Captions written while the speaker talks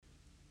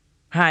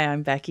Hi,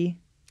 I'm Becky.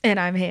 And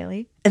I'm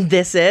Haley. And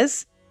this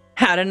is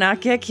How to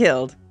Not Get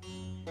Killed.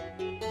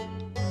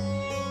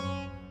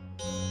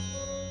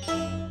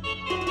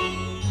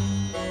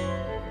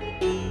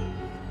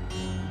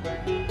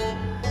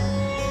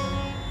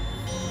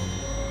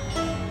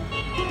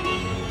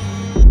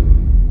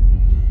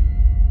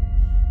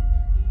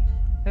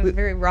 That was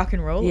very rock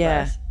and roll of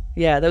us.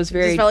 Yeah, that was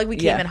very... It just felt like we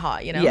came in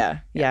hot, you know?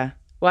 Yeah.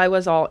 Well, I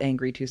was all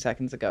angry 2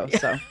 seconds ago,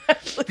 so...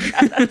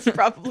 That's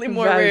probably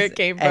more where it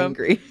came from.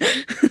 Angry.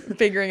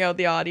 Figuring out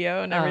the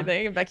audio and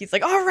everything. And Becky's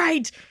like, all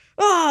right,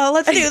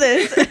 let's do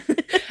this.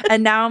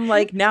 And now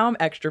I'm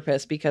extra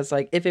pissed because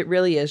like, if it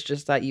really is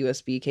just that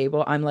USB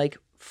cable, I'm like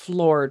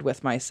floored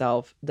with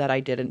myself that I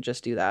didn't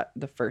just do that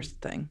the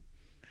first thing.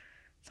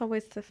 It's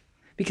always the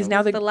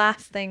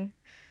last thing.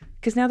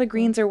 Because now the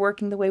greens are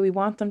working the way we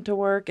want them to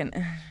work, and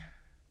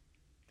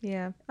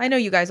yeah, I know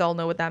you guys all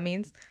know what that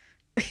means.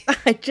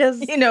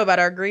 You know about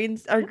our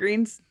greens. Our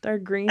greens.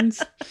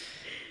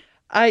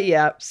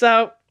 Yeah.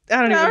 So I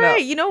don't even know. All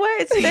right, you know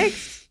what? It's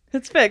fixed.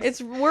 It's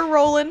fixed. We're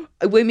rolling.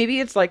 Wait, maybe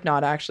it's like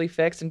not actually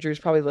fixed, and Drew's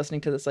probably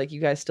listening to this like, you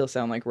guys still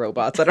sound like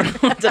robots. I don't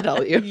know what to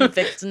tell you. You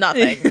fixed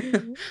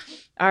nothing.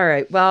 All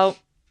right. Well,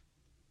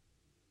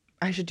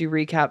 I should do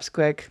recaps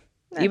quick.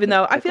 Even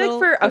though I feel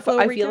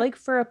like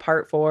for a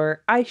part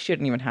 4, I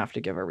shouldn't even have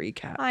to give a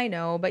recap. I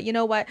know, but you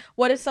know what?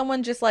 What if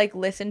someone just like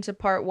listened to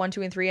part 1,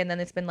 2, and 3, and then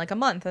it's been like a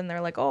month, and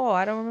they're like, "Oh,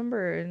 I don't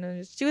remember," and then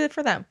just do it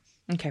for them.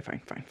 Okay,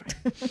 fine.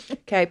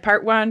 Okay,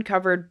 part 1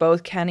 covered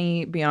both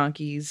Kenny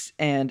Bianchi's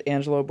and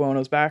Angelo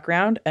Buono's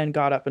background and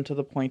got up until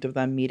the point of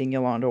them meeting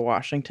Yolanda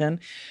Washington.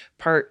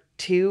 Part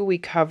 2, we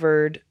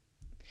covered.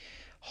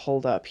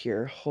 Hold up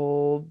here.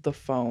 Hold the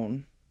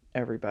phone,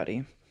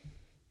 everybody.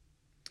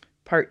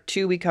 Part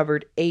 2, we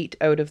covered 8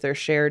 out of their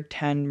shared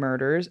 10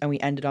 murders, and we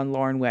ended on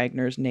Lauren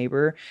Wagner's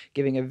neighbor,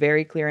 giving a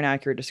very clear and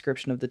accurate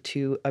description of the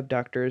 2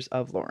 abductors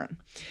of Lauren.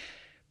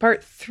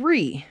 Part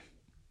 3,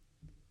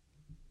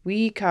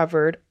 we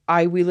covered...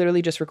 we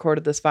literally just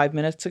recorded this 5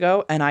 minutes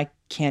ago, and I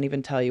can't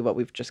even tell you what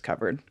we've just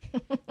covered.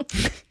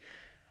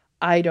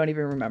 I don't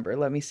even remember.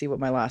 Let me see what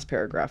my last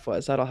paragraph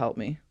was. That'll help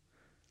me.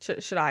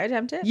 Should I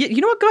attempt it?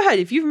 You know what? Go ahead.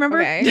 If you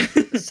remember. Okay.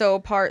 So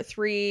part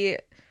 3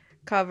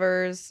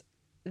 covers...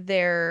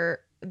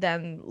 their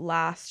then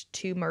last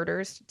 2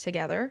 murders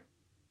together.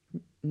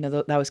 No,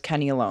 that was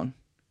Kenny alone.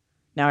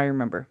 Now I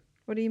remember.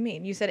 What do you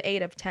mean? You said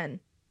 8 of 10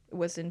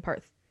 was in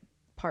part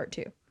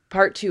 2.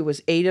 Part 2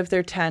 was 8 of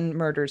their 10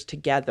 murders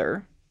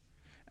together.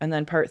 And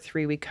then part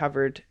 3, we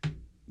covered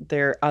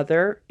their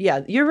other...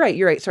 Yeah, you're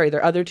right. Sorry,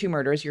 their other 2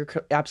 murders. You're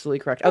absolutely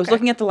correct. I was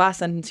looking at the last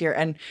sentence here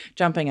and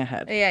jumping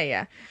ahead.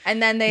 Yeah.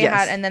 And then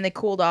they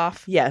cooled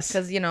off. Yes.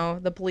 Because,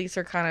 the police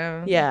are kind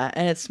of... Yeah,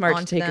 and it's smart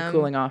to take a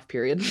cooling off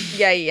period.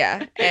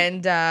 Yeah.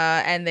 And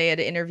they had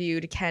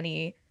interviewed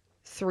Kenny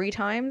 3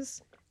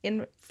 times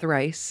in...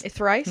 Thrice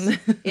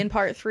in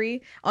part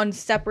 3 on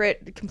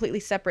completely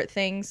separate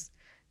things.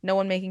 No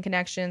one making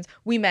connections.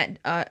 We met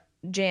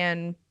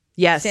Jan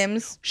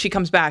Sims. She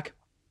comes back.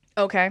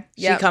 Okay.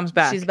 She comes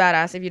back. She's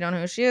badass. If you don't know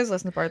who she is,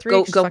 listen to part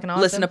 3. She's fucking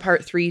awesome. Listen to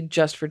part 3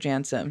 just for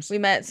Jan Sims. We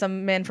met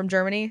some man from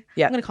Germany.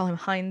 Yeah. I'm going to call him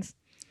Heinz.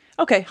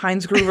 Okay.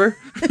 Heinz Gruber.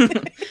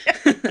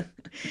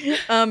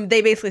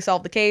 They basically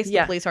solved the case.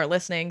 Yeah. The police aren't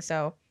listening.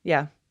 So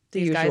yeah,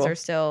 these guys are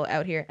still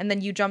out here. And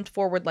then you jumped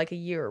forward like a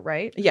year,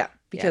 right? Yeah.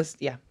 Because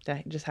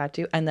I just had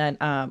to. And then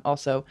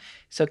also,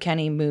 so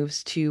Kenny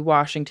moves to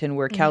Washington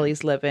where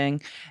Kelly's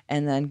living.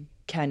 And then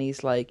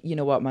Kenny's like, you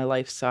know what? My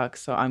life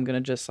sucks. So I'm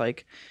going to just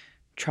like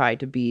try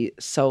to be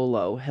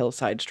solo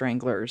Hillside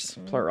Stranglers,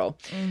 plural.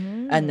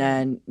 Mm-hmm. And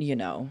then,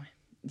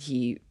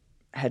 he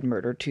had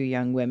murdered 2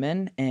 young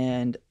women,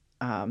 and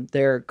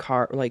their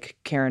car, like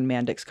Karen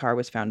Mandick's car,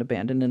 was found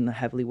abandoned in a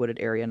heavily wooded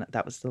area. And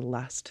that was the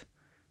last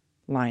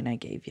line I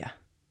gave you.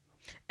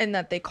 And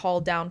that they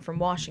called down from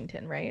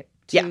Washington, right?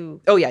 To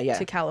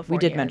California. We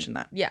did mention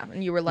that. Yeah.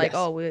 And you were like,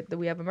 yes.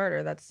 we have a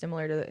murder that's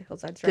similar to the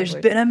Hillside Stranglers.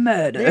 There's been a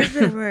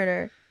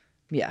murder.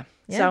 Yeah.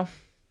 So,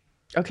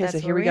 okay, that's so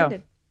here we go.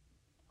 Ended.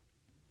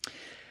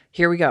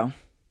 Here we go.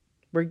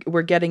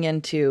 We're getting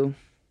into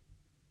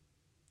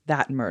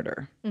that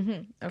murder.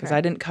 Mm-hmm. Because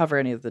I didn't cover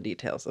any of the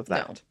details of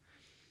that. No.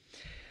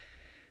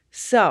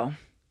 So,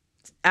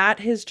 at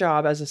his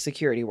job as a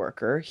security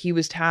worker, he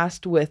was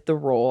tasked with the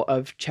role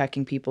of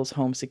checking people's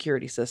home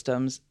security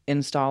systems,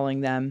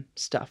 installing them,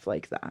 stuff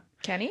like that.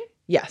 Kenny?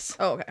 Yes.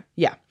 Oh, okay.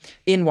 Yeah.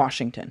 In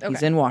Washington. Okay.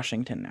 He's in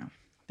Washington now.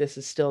 This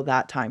is still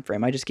that time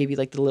frame. I just gave you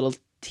like the little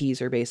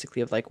teaser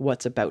basically of like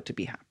what's about to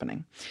be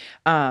happening.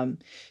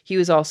 He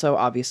was also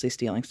obviously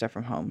stealing stuff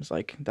from homes.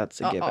 Like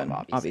that's a given.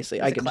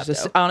 Obviously. I could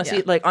just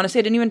honestly I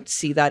didn't even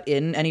see that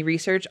in any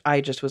research.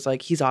 I just was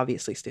like, he's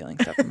obviously stealing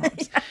stuff from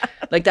homes.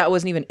 Like that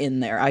wasn't even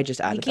in there. I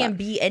just added that. He can't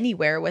be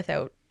anywhere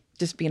without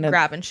just being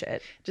grabbing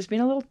shit. Just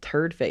being a little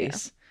turd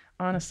face.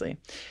 Honestly.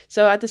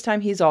 So at this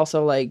time, he's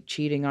also like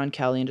cheating on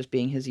Kelly and just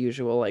being his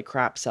usual like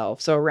crap self.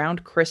 So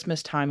around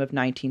Christmas time of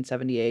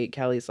 1978,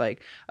 Kelly's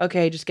like,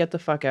 okay, just get the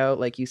fuck out.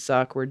 Like you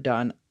suck. We're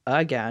done.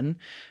 again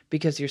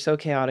because you're so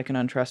chaotic and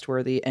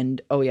untrustworthy.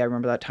 And oh yeah, I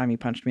remember that time you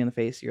punched me in the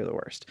face. You're the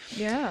worst.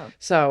 Yeah.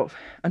 So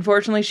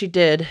unfortunately, she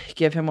did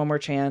give him one more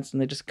chance,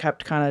 and they just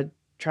kept kind of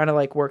trying to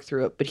like work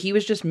through it. But he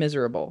was just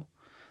miserable.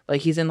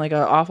 Like he's in like an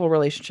awful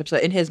relationship. So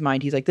in his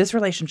mind, he's like, this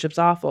relationship's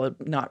awful.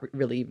 Not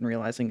really even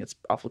realizing it's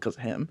awful because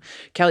of him.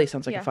 Kelly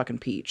sounds like a fucking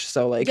peach.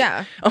 So like,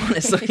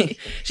 honestly,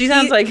 she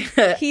sounds like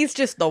he's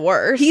just the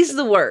worst. He's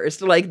the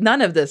worst. Like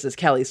none of this is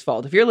Kelly's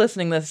fault. If you're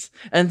listening to this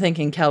and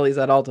thinking Kelly's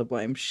at all to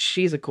blame,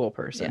 she's a cool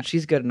person. Yeah.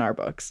 She's good in our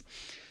books.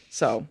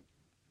 So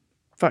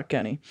fuck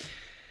Kenny.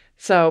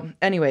 So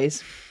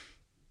anyways,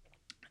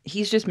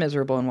 he's just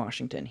miserable in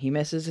Washington. He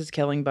misses his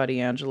killing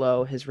buddy,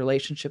 Angelo. His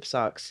relationship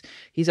sucks.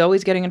 He's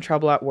always getting in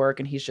trouble at work,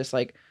 and he's just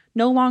like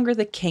no longer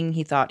the king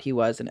he thought he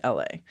was in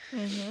LA.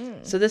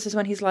 Mm-hmm. So this is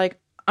when he's like,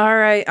 all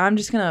right, I'm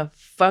just going to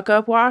fuck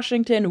up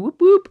Washington. Whoop,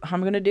 whoop.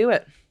 I'm going to do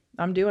it.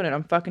 I'm doing it.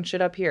 I'm fucking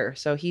shit up here.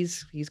 So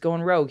he's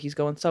going rogue. He's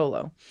going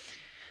solo.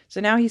 So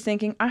now he's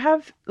thinking, I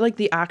have like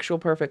the actual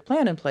perfect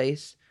plan in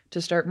place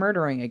to start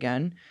murdering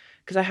again,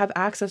 because I have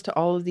access to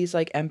all of these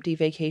like empty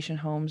vacation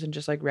homes and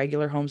just like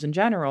regular homes in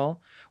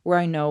general, where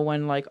I know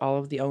when like all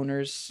of the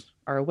owners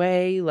are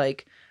away,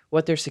 like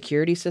what their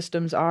security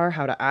systems are,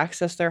 how to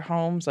access their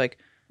homes. Like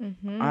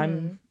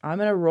I'm in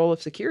a role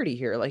of security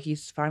here. Like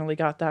he's finally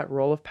got that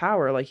role of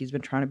power. Like he's been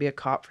trying to be a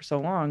cop for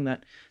so long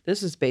that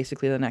this is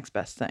basically the next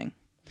best thing.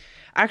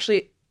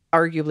 Actually,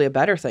 arguably a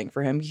better thing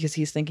for him, because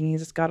he's thinking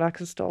he's just got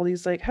access to all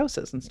these like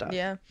houses and stuff.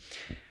 Yeah.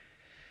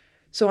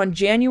 So on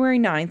January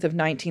 9th of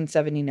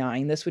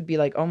 1979, this would be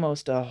like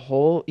almost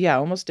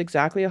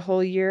exactly a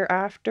whole year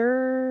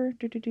after.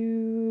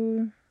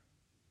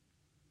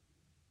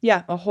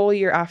 Yeah, a whole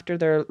year after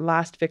their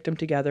last victim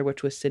together,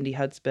 which was Cindy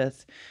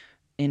Hudspeth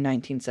in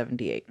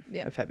 1978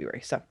 of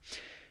February. So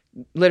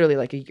literally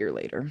like a year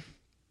later.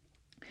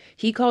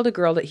 He called a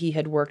girl that he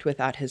had worked with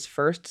at his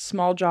first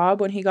small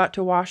job when he got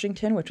to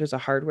Washington, which was a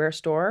hardware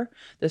store.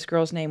 This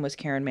girl's name was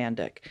Karen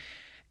Mandick.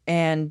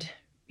 And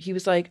he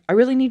was like, I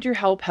really need your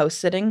help house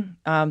sitting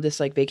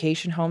this like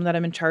vacation home that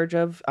I'm in charge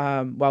of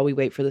while we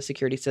wait for the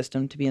security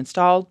system to be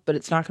installed. But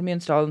it's not going to be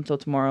installed until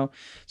tomorrow.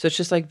 So it's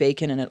just like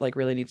vacant and it like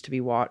really needs to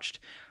be watched.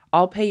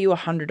 I'll pay you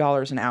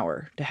 $100 an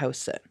hour to house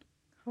sit.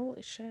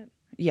 Holy shit.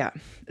 Yeah.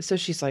 So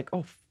she's like,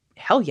 oh,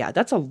 hell yeah.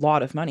 That's a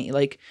lot of money.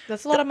 Like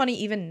that's a lot of money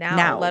even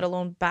now, let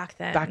alone back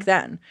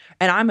then.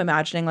 And I'm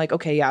imagining like,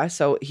 okay, yeah.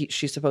 So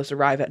she's supposed to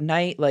arrive at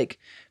night, like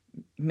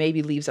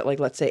maybe leaves at like,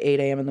 let's say 8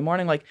 a.m. in the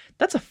morning. Like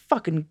that's a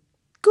fucking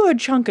good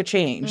chunk of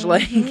change.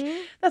 Like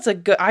that's a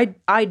good,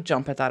 I'd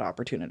jump at that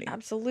opportunity.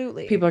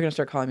 Absolutely. People are going to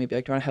start calling me, be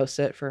like, do you want to house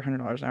sit for $100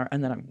 an hour?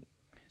 And then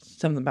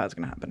something bad's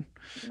going to happen.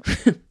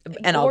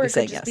 And I'll be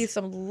saying yes. Or it could just be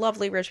some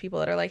lovely rich people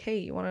that are like, hey,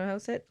 you want to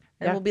house it?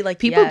 And we'll be like,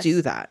 people yes.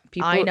 do that.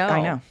 I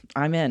know.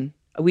 I'm in.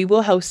 We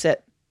will house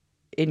sit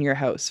in your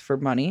house for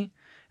money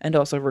and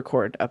also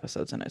record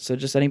episodes in it. So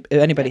just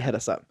anybody hit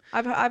us up.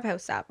 I've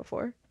house sat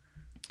before.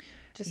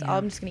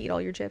 I'm just going to eat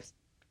all your chips.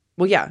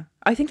 Well, yeah.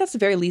 I think that's the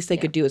very least they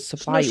could do is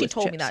supply you with chips. She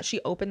told me that.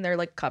 She opened their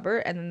like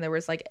cupboard and then there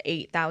was like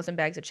 8,000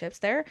 bags of chips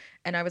there.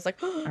 And I was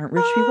like, aren't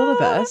rich people the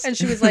best? And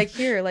she was like,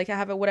 here, like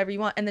have it whatever you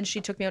want. And then she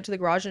took me out to the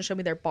garage and showed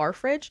me their bar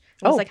fridge.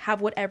 And was like,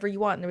 have whatever you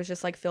want. And it was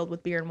just like filled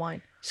with beer and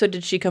wine. So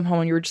did she come home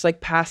and you were just like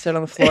passed out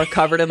on the floor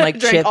covered in like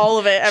chip, all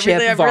of it,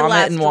 everything,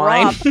 vomit and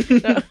wine?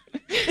 No.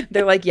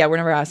 They're like, yeah, we're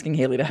never asking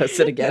Haley to house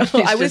it again.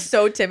 No, I was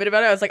so timid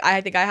about it. I was like,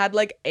 I think I had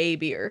like a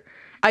beer.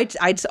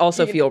 I'd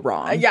also feel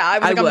wrong. Yeah, I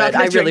was like, I'm not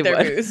going to drink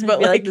their booze. But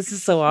like, this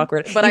is so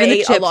awkward. But I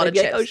ate a lot of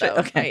chips. Like,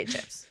 okay. I ate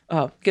chips.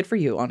 Oh, good for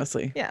you,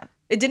 honestly. Yeah.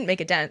 It didn't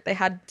make a dent. They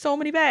had so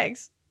many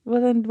bags.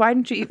 Well, then why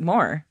didn't you eat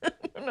more?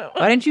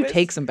 Why didn't you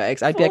take some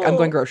bags? I'd be like, I'm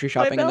going grocery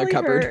shopping in their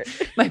cupboard.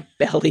 My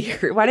belly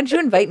hurt. Why didn't you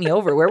invite me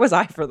over? Where was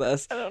I for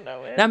this? I don't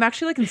know, man. Now I'm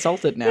actually like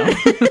insulted now.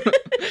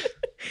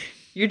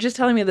 You're just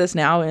telling me this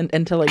now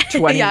until like 20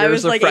 years of friendship. Yeah, it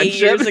was like 8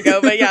 years ago,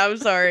 but yeah, I'm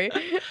sorry.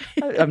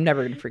 I'm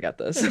never going to forget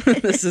this.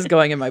 This is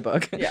going in my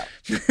book. Yeah.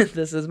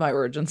 This is my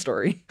origin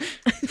story.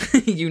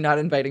 You not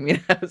inviting me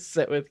to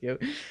sit with you.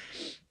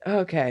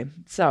 Okay,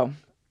 so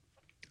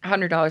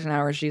 $100 an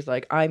hour, she's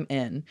like, I'm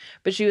in.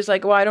 But she was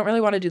like, well, I don't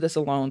really want to do this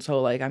alone, so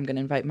like I'm going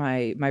to invite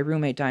my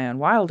roommate, Diane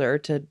Wilder,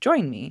 to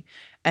join me.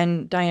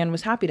 And Diane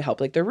was happy to help,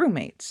 like they're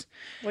roommates.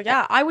 Well,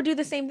 yeah, I would do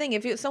the same thing.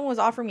 If someone was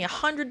offering me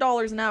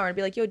 $100 an hour, I'd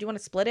be like, yo, do you want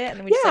to split it? And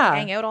then we just like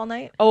hang out all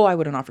night. Oh, I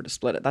wouldn't offer to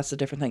split it. That's the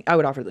different thing. I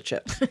would offer the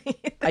chips.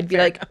 I'd be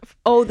like,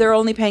 oh, they're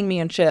only paying me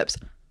in chips.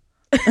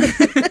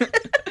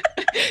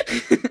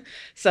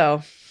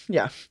 So,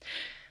 yeah.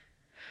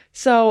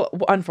 So,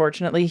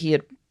 unfortunately, he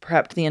had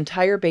prepped the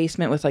entire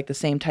basement with like the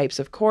same types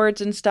of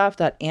cords and stuff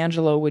that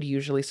Angelo would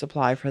usually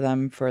supply for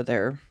them for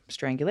their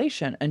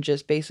strangulation, and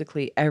just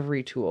basically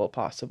every tool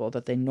possible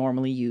that they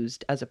normally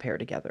used as a pair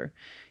together.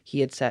 He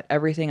had set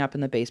everything up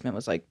in the basement,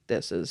 was like,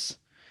 this is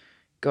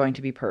going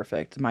to be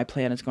perfect. My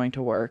plan is going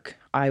to work.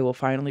 I will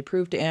finally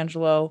prove to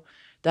Angelo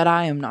that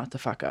I am not the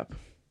fuck up.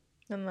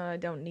 And that I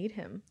don't need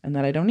him. And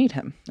that I don't need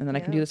him. And then I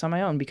can do this on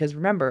my own, because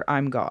remember,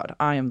 I'm God.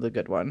 I am the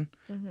good one.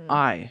 Mm-hmm.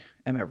 I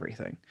am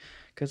everything.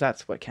 Because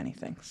that's what Kenny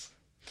thinks.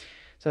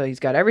 So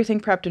he's got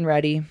everything prepped and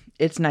ready.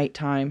 It's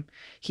nighttime.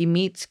 He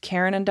meets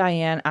Karen and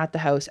Diane at the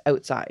house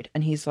outside.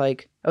 And he's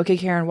like, okay,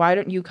 Karen, why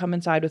don't you come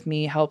inside with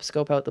me, help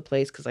scope out the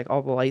place? Because like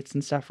all the lights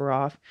and stuff are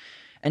off.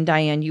 And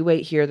Diane, you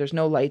wait here. There's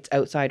no lights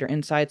outside or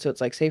inside. So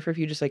it's like safer if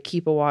you just like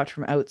keep a watch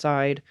from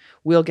outside.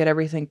 We'll get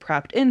everything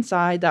prepped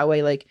inside. That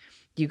way, like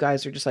you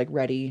guys are just like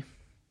ready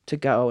to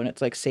go. And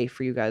it's like safe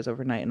for you guys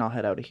overnight. And I'll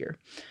head out of here.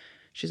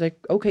 She's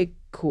like, okay,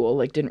 cool.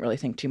 Like, didn't really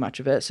think too much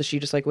of it. So she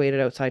just like waited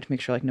outside to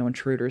make sure like no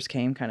intruders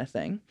came kind of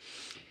thing.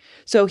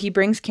 So he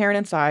brings Karen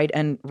inside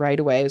and right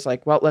away is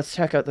like, well, let's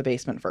check out the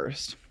basement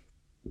first.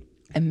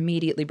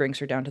 Immediately brings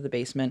her down to the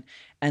basement.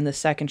 And the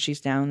second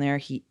she's down there,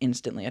 he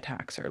instantly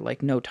attacks her.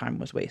 Like no time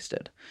was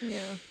wasted.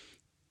 Yeah.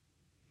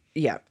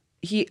 Yeah.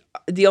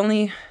 The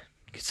only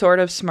sort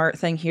of smart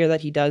thing here that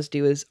he does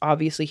do is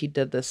obviously he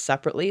did this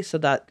separately so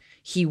that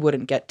he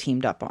wouldn't get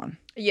teamed up on.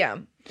 Yeah.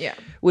 Yeah.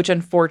 Which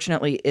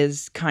unfortunately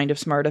is kind of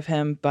smart of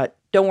him, but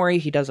don't worry,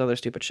 he does other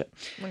stupid shit.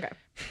 Okay.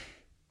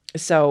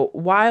 So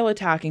while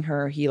attacking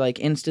her, he like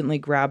instantly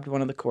grabbed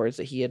one of the cords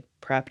that he had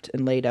prepped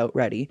and laid out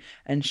ready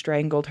and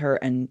strangled her.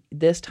 And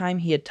this time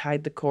he had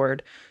tied the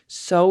cord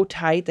so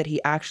tight that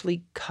he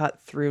actually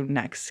cut through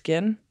neck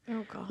skin.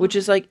 Oh god. Which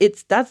is like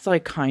that's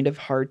like kind of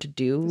hard to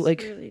do. It's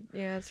like really,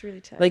 yeah, it's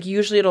really tight. Like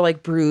usually it'll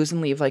like bruise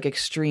and leave like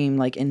extreme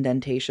like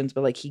indentations,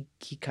 but like he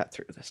cut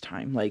through this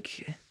time.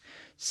 Like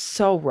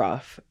so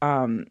rough.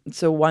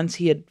 So once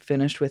he had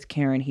finished with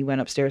Karen, he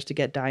went upstairs to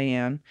get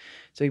Diane.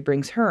 So he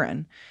brings her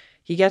in.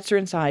 He gets her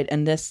inside,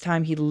 and this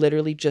time he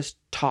literally just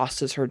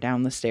tosses her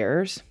down the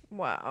stairs.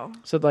 Wow.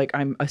 So, like,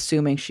 I'm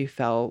assuming she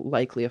fell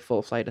likely a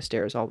full flight of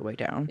stairs all the way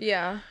down.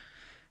 Yeah.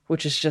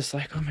 Which is just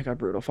like, oh my God,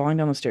 brutal. Falling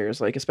down the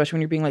stairs, like, especially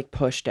when you're being, like,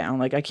 pushed down.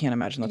 Like, I can't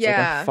imagine that's,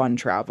 like, a fun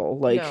travel.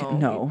 Like,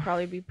 no. You'd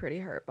probably be pretty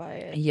hurt by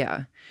it.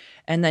 Yeah.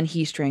 And then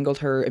he strangled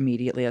her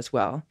immediately as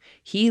well.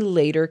 He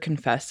later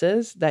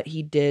confesses that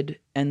he did,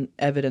 and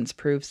evidence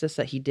proves this,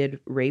 that he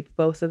did rape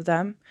both of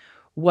them.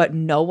 What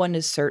no one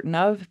is certain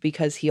of,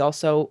 because he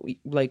also,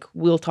 like,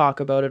 we'll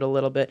talk about it a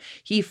little bit.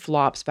 He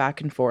flops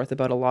back and forth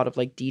about a lot of,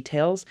 like,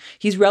 details.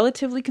 He's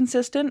relatively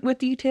consistent with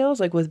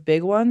details, like, with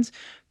big ones,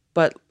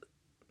 but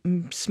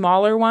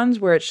smaller ones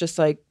where it's just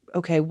like,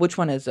 okay, which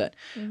one is it?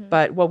 Mm-hmm.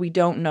 But what we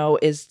don't know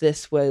is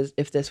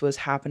if this was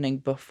happening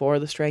before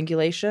the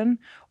strangulation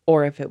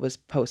or if it was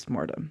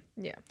post-mortem.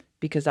 Yeah.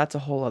 Because that's a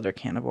whole other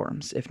can of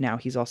worms, if now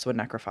he's also a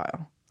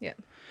necrophile. Yeah.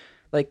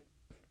 Like,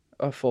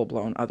 a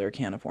full-blown other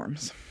can of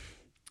worms.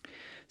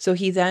 So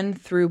he then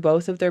threw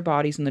both of their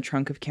bodies in the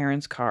trunk of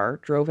Karen's car,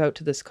 drove out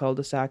to this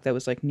cul-de-sac that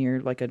was like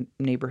near like a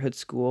neighborhood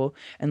school,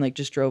 and like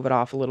just drove it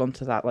off a little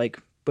into that like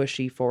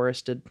bushy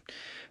forested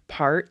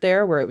part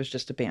there where it was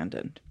just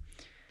abandoned.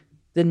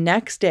 The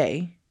next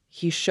day,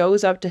 he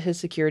shows up to his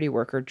security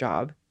worker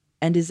job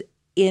and is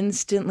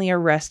instantly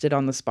arrested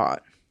on the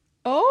spot.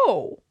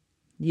 Oh.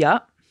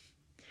 Yep.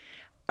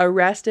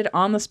 Arrested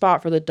on the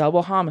spot for the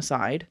double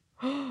homicide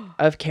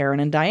of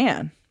Karen and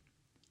Diane.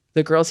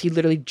 The girls he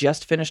literally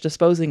just finished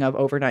disposing of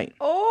overnight.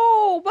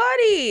 Oh,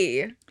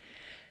 buddy.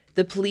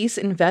 The police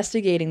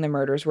investigating the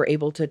murders were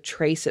able to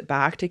trace it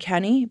back to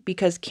Kenny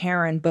because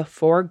Karen,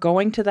 before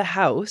going to the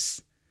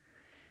house,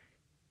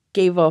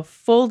 gave a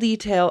full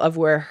detail of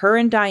where her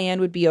and Diane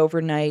would be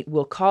overnight.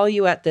 We'll call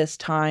you at this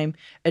time.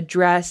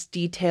 Address,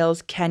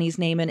 details, Kenny's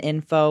name and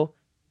info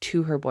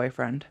to her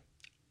boyfriend.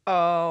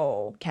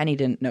 Oh. Kenny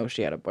didn't know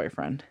she had a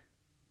boyfriend.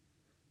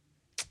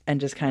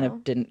 And just kind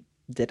of didn't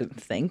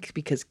think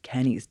because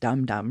Kenny's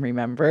dumb,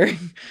 remember?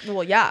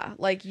 Well, yeah.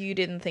 Like, you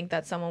didn't think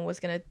that someone was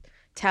going to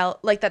tell,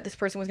 like, that this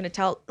person was going to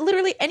tell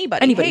literally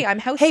anybody. Hey, I'm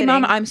house sitting. Hey,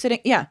 Mom, I'm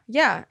sitting. Yeah.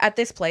 Yeah, at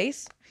this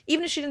place.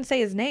 Even if she didn't say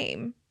his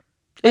name.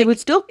 Like, it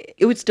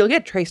would still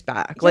get traced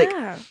back. Like,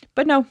 yeah.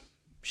 But no,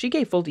 she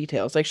gave full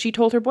details. Like, she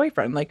told her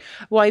boyfriend. Like,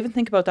 well, I even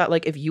think about that.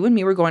 Like, if you and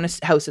me were going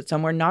to house it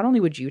somewhere, not only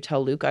would you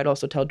tell Luke, I'd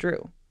also tell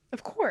Drew.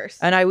 Of course.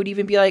 And I would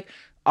even be like,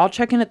 I'll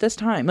check in at this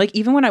time. Like,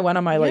 even when I went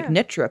on my, like,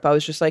 knit trip, I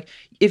was just like,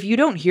 if you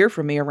don't hear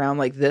from me around,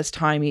 like, this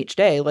time each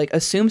day, like,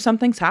 assume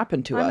something's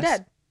happened to us. I'm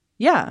dead.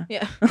 Yeah.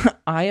 Yeah.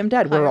 I am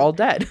dead. We're all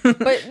dead.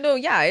 But, no,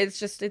 yeah, it's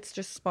just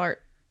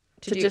smart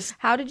to do.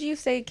 How did you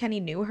say Kenny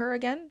knew her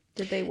again?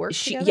 Did they work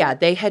together? Yeah,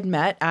 they had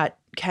met at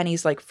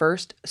Kenny's, like,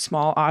 first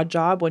small odd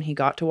job when he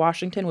got to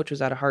Washington, which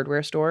was at a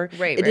hardware store.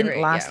 It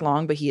didn't last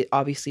long, but he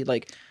obviously,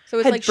 like, so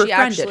it's like she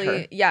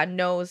actually,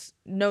 knows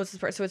this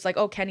person. So it's like,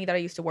 oh, Kenny that I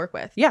used to work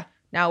with. Yeah.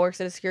 Now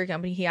works at a security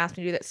company. He asked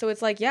me to do that. So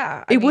it's like,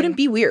 yeah. I mean, wouldn't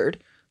be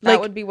weird.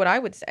 That would be what I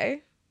would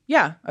say.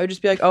 Yeah. I would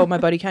just be like, oh, my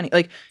buddy Kenny.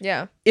 Like,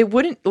 yeah. It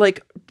wouldn't,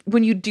 like,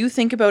 when you do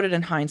think about it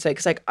in hindsight,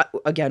 because, like,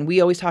 again, we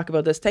always talk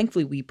about this.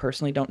 Thankfully, we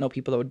personally don't know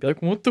people that would be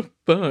like, what the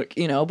fuck?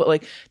 You know, but,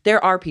 like,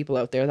 there are people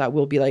out there that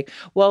will be like,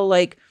 well,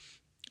 like,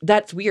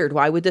 that's weird.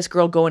 Why would this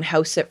girl go and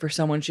house sit for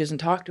someone she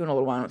hasn't talked to in a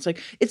little while? It's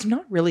like, it's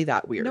not really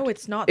that weird. No,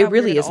 it's not. It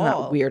really isn't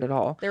that weird at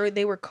all.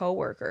 They were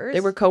coworkers. They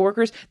were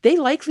coworkers. They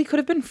likely could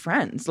have been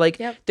friends.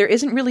 Like, there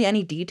isn't really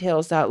any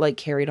details that, like,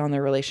 carried on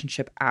their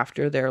relationship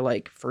after their,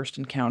 like, first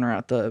encounter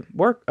at the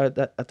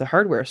at the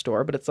hardware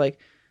store. But it's like,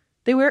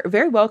 They were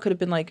very well could have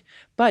been like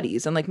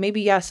buddies, and like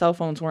maybe cell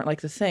phones weren't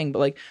like the thing, but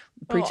like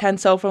pretend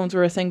cell phones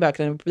were a thing back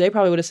then. They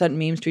probably would have sent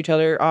memes to each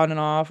other on and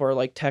off, or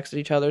like texted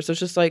each other. So it's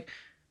just like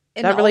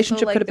that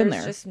relationship could have been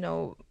there. There's just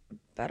no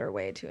better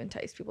way to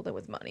entice people than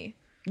with money.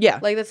 Yeah,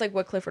 like that's like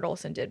what Clifford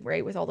Olsen did,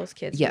 right, with all those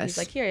kids. Yes, he's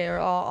like, here,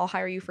 I'll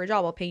hire you for a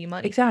job. I'll pay you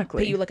money.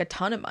 Exactly, pay you like a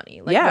ton of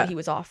money. Like what he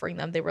was offering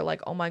them, they were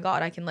like, oh my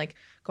god, I can like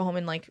go home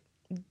and like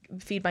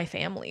feed my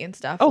family and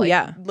stuff. Oh like,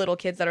 yeah, little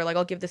kids that are like,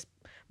 I'll give this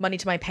money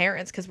to my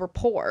parents because we're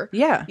poor.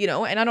 Yeah, you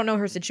know. And I don't know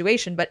her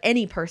situation, but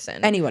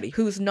anybody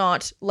who's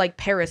not like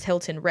Paris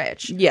Hilton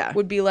rich,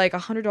 would be like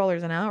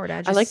 $100 an hour.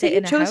 Dad, just I like sit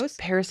that you chose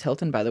Paris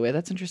Hilton, by the way.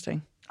 That's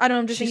interesting. I don't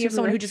know. I'm just thinking of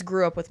someone who just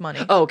grew up with money.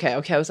 Oh, okay.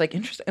 I was like,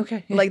 interesting.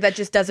 Okay, like that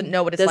just doesn't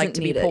know what it's like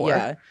to be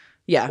poor.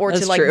 Yeah, or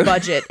to like true.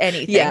 budget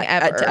anything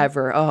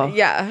ever. Oh,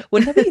 yeah.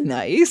 Wouldn't that be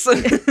nice?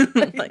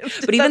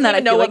 But even then, I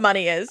know what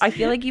money is. I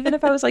feel like even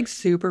if I was like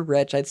super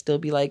rich, I'd still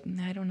be like,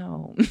 I don't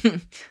know.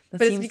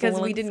 But it's because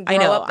we didn't grow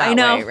up that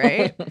way,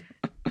 right?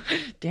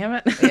 Damn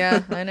it.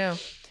 Yeah, I know.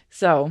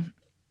 So,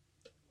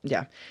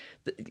 yeah,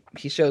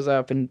 he shows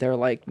up and they're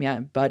like, yeah,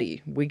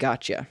 buddy, we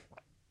got you.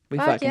 We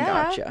fucking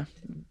got you.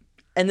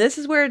 And this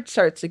is where it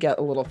starts to get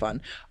a little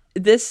fun.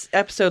 This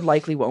episode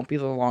likely won't be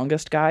the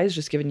longest, guys,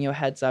 just giving you a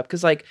heads up.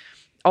 Because, like,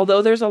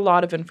 although there's a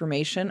lot of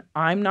information,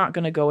 I'm not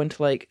going to go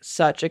into, like,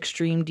 such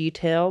extreme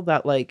detail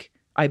that, like,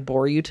 I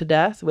bore you to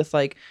death with,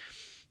 like,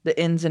 the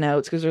ins and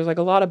outs. Because there's, like,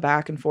 a lot of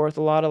back and forth,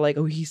 a lot of, like,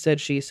 oh, he said,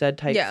 she said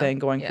type thing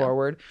going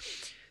forward.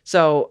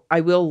 So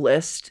I will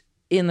list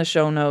in the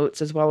show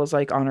notes, as well as,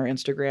 like, on our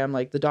Instagram,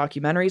 like, the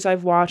documentaries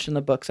I've watched and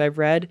the books I've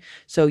read.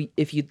 So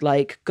if you'd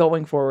like,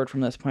 going forward from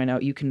this point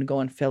out, you can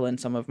go and fill in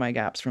some of my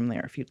gaps from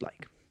there if you'd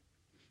like.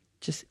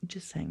 Just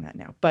saying that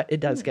now, but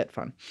it does get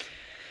fun.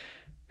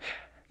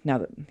 Now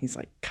that he's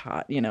like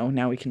caught, you know,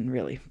 now we can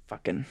really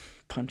fucking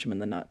punch him in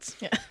the nuts.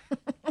 Yeah.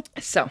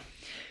 So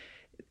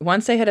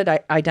once they had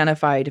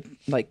identified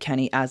like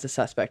Kenny as a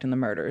suspect in the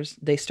murders,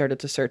 they started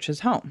to search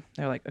his home.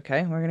 They're like,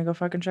 okay, we're going to go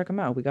fucking check him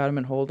out. We got him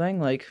in holding.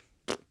 Like,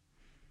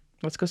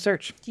 let's go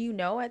search. Do you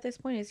know at this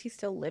point, is he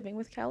still living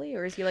with Kelly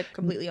or is he like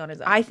completely on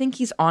his own? I think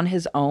he's on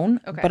his own,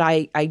 but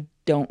I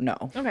don't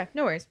know. Okay,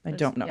 no worries. I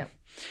don't know.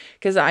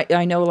 Because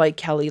I know like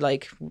Kelly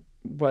like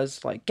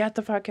was like, get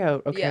the fuck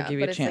out. Okay, I'll give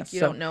you a chance. Like, you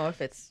don't know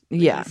if it's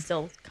he's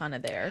still kind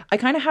of there. I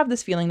kind of have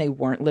this feeling they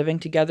weren't living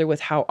together with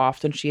how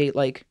often she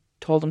like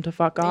told him to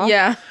fuck off.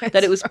 Yeah.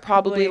 That it was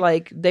probably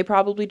like, they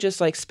probably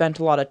just like spent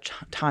a lot of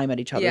time at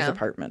each other's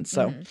apartments.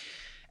 So,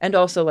 and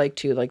also like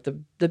too, like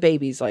the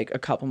baby's like a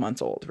couple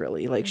months old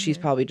really. Like she's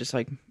probably just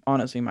like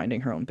honestly minding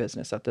her own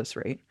business at this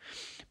rate.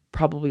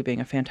 Probably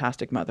being a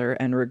fantastic mother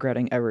and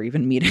regretting ever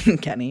even meeting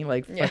Kenny.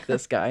 Like, fuck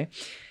this guy.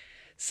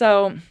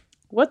 So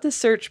what the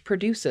search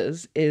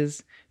produces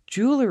is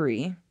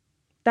jewelry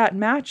that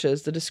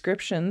matches the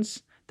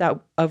descriptions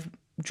of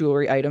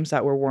jewelry items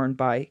that were worn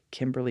by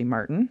Kimberly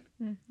Martin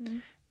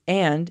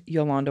and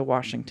Yolanda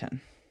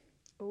Washington.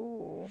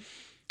 Ooh.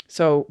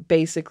 So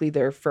basically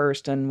their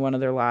first and one of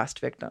their last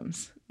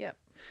victims. Yep.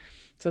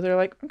 So they're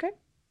like,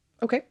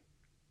 okay.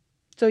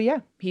 So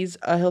yeah, he's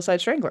a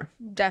hillside strangler.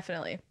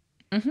 Definitely.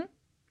 Mm-hmm.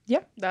 Yeah,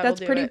 that'll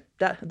that's pretty. It.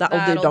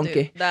 That'll do,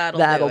 donkey.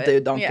 That'll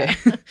do, donkey.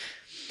 Yeah.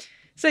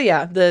 So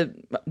yeah, the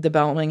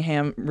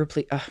Bellingham.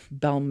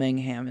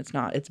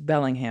 It's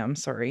Bellingham.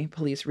 Sorry,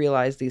 police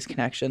realized these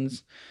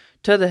connections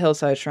to the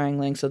hillside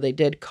strangling, so they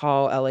did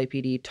call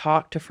LAPD,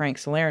 talk to Frank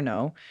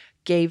Salerno,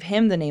 gave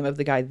him the name of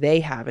the guy they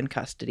have in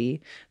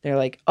custody. They're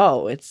like,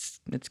 oh, it's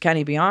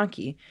Kenny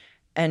Bianchi,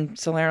 and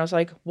Salerno's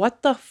like,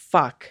 what the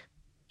fuck?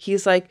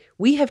 He's like,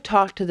 we have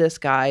talked to this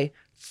guy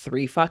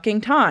 3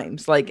 fucking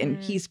times. Like, and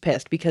he's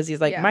pissed because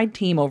he's like, my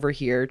team over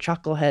here,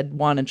 Chucklehead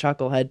 1 and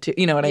Chucklehead 2.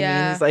 You know what I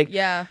mean? He's like,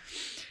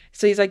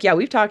 So he's like, yeah,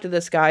 we've talked to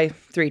this guy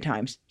 3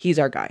 times. He's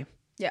our guy.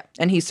 Yeah.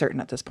 And he's certain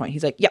at this point.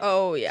 He's like,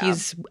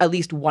 he's at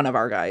least one of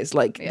our guys.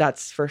 Like,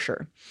 that's for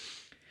sure.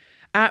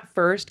 At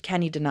first,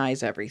 Kenny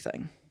denies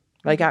everything.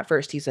 Like, at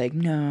first, he's like,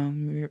 no,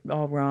 you're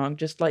all wrong.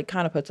 Just, like,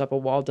 kind of puts up a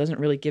wall. Doesn't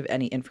really give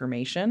any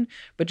information,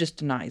 but just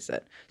denies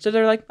it. So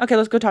they're like, okay,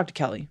 let's go talk to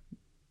Kelly.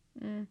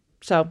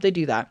 So they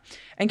do that.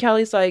 And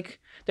Kelly's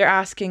like, they're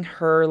asking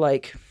her,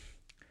 like,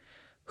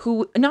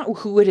 not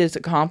who would his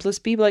accomplice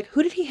be, but, like,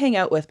 who did he hang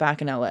out with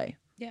back in LA?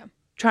 Yeah.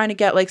 Trying to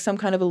get, like, some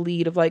kind of a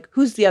lead of, like,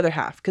 who's the other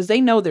half? Because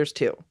they know there's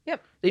 2.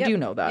 Yep. They do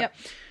know that. Yep.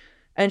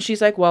 And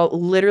she's like, well,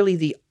 literally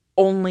the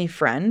only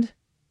friend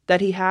that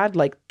he had,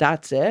 like,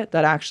 that's it,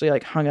 that actually,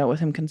 like, hung out with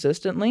him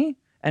consistently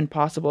and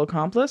possible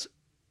accomplice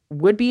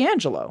would be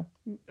Angelo.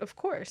 Of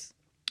course.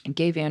 And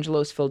gave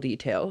Angelo's full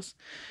details.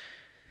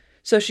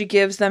 So she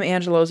gives them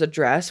Angelo's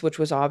address, which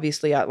was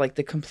obviously at like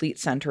the complete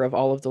center of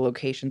all of the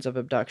locations of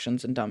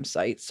abductions and dump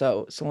sites.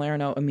 So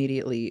Salerno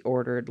immediately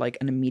ordered like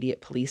an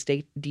immediate police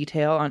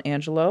detail on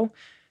Angelo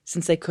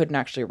since they couldn't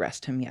actually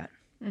arrest him yet.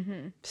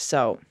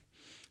 So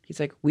he's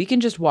like, we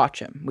can just watch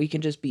him. We can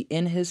just be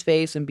in his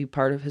face and be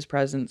part of his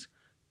presence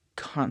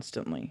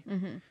constantly.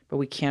 But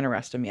we can't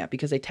arrest him yet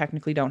because they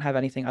technically don't have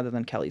anything other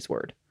than Kelly's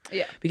word.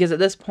 Yeah. Because at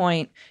this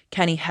point,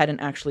 Kenny hadn't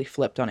actually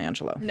flipped on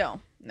Angelo.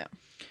 No.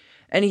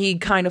 And he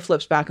kind of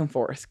flips back and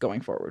forth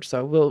going forward.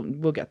 So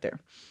we'll get there.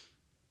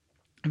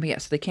 But yeah,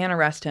 so they can't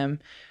arrest him.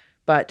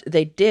 But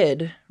they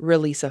did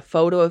release a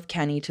photo of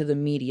Kenny to the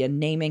media,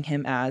 naming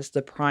him as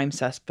the prime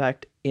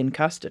suspect in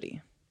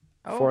custody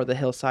for the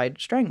Hillside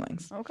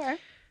Stranglings. Okay.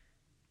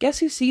 Guess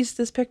who sees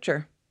this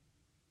picture?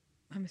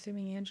 I'm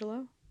assuming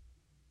Angelo.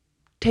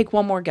 Take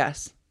one more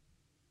guess.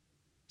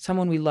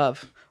 Someone we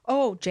love.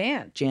 Oh,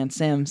 Jan. Jan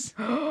Sims.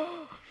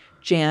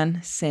 Jan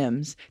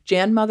Sims.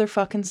 Jan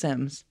motherfucking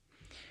Sims.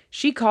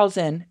 She calls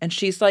in and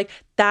she's like,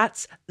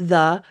 that's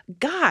the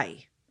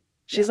guy.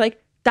 She's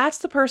like, that's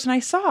the person I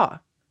saw.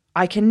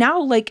 I can now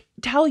like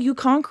tell you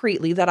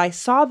concretely that I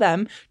saw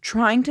them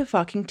trying to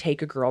fucking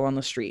take a girl on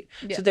the street.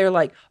 Yeah. So they're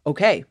like,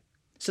 okay.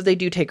 So they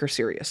do take her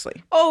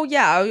seriously. Oh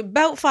yeah,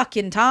 about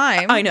fucking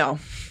time. I know.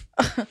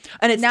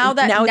 And it's now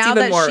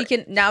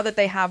that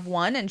they have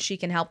one and she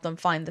can help them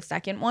find the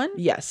second one.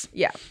 Yes.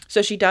 Yeah.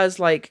 So she does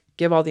like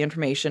give all the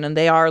information, and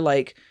they are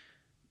like,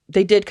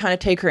 they did kind of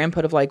take her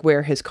input of like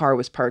where his car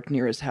was parked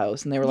near his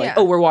house, and they were like,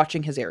 oh, we're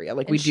watching his area.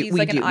 Like, and she's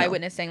like an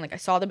eyewitness saying like, I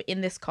saw them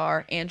in this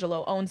car.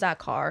 Angelo owns that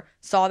car.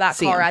 Saw that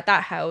car at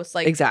that house.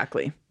 Like,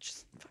 exactly.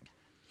 Just fucking,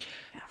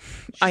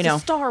 I know. A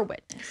star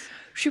witness.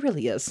 She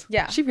really is.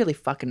 Yeah. She really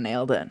fucking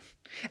nailed it.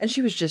 And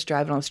she was just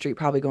driving on the street,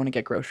 probably going to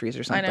get groceries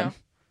or something.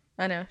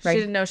 I know. Right? She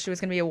didn't know she was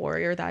going to be a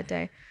warrior that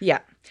day. Yeah.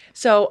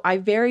 So I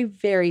very,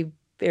 very,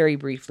 very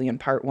briefly in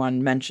part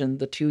 1 mentioned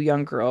the 2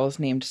 young girls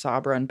named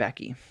Sabra and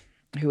Becky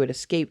who had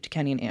escaped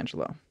Kenny and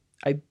Angelo.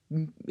 It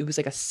was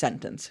like a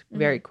sentence,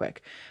 very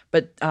quick.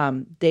 But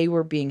they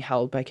were being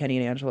held by Kenny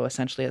and Angelo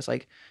essentially as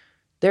like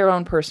their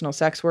own personal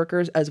sex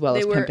workers, as well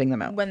as pimping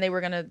them out. When they were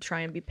going to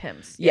try and be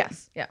pimps.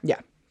 Yes.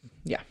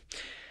 Yeah.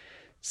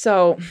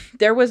 So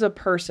there was a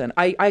person,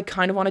 I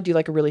kind of want to do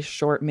like a really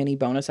short mini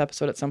bonus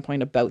episode at some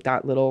point about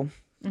that little,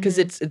 because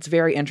it's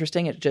very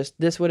interesting. It just,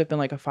 this would have been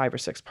like a 5 or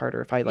 6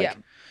 parter if I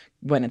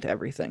went into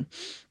everything.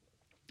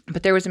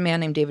 But there was a man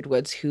named David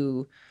Woods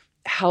who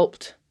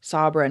helped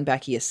Sabra and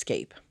Becky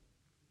escape,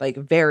 like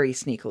very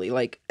sneakily.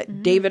 Like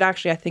David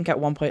actually, I think at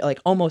one point,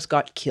 like almost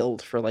got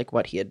killed for like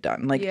what he had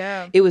done. Like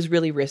it was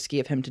really risky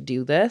of him to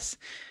do this.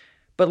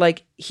 But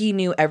like he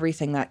knew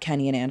everything that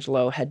Kenny and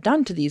Angelo had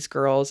done to these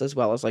girls, as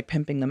well as like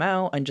pimping them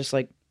out and just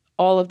like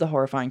all of the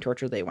horrifying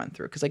torture they went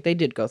through. Because like they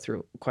did go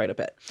through quite a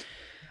bit.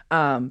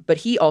 But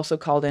he also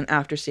called in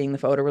after seeing the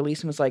photo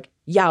release and was like,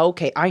 yeah,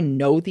 okay, I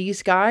know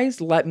these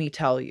guys. Let me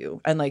tell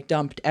you. And like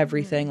dumped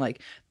everything. Like,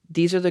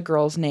 these are the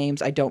girls'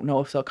 names. I don't know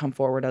if they'll come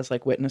forward as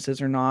like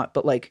witnesses or not.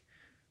 But like,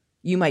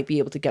 you might be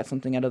able to get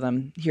something out of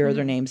them. Here are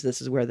their names.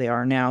 This is where they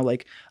are now.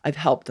 Like, I've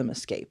helped them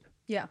escape.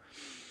 Yeah.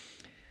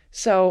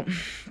 So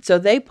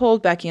they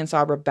pulled Becky and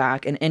Sabra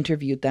back and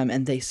interviewed them,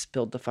 and they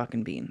spilled the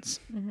fucking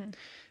beans.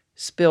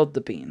 Spilled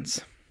the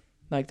beans.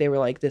 Like, they were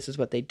like, this is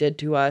what they did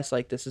to us.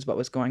 Like, this is what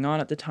was going on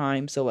at the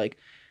time. So, like,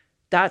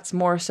 that's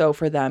more so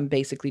for them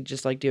basically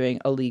just, like, doing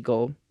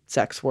illegal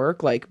sex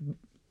work, like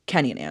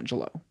Kenny and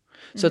Angelo.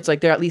 So it's like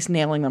they're at least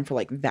nailing them for,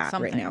 like, that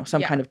right now.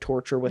 Some kind of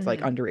torture with,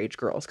 like, underage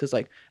girls. Because,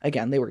 like,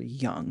 again, they were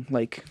young.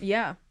 Like...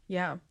 Yeah.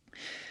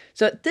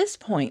 So at this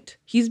point,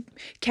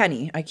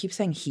 Kenny, I keep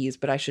saying he's,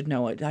 but I should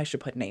know it. I should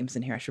put names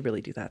in here. I should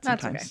really do that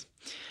sometimes. That's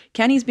okay.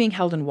 Kenny's being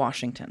held in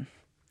Washington.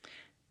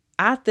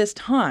 At this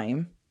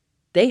time,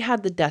 they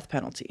had the death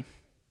penalty.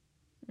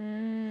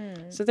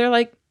 So they're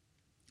like,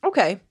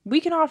 okay,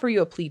 we can offer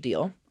you a plea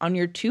deal on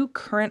your 2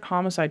 current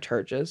homicide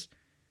charges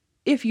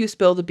if you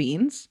spill the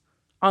beans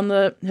on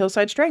the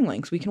Hillside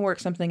Stranglings. We can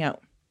work something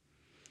out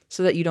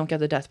so that you don't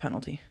get the death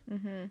penalty.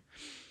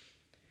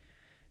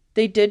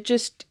 They did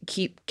just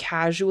keep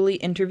casually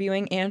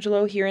interviewing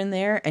Angelo here and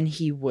there, and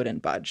he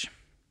wouldn't budge.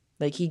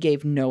 Like, he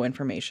gave no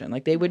information.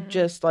 Like, they would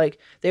just, like,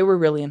 they were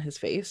really in his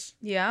face.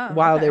 Yeah.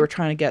 While they were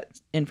trying to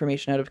get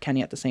information out of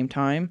Kenny at the same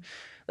time.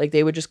 Like,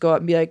 they would just go up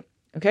and be like,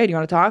 okay, do you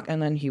want to talk?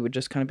 And then he would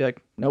just kind of be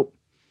like, nope.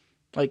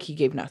 Like, he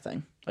gave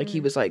nothing. Like,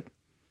 he was, like,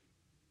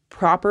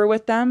 proper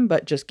with them,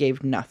 but just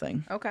gave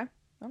nothing. Okay.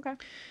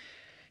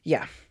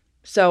 Yeah.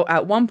 So,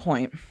 at one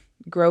point,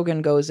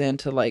 Grogan goes in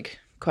to, like,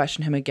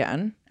 question him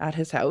again at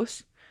his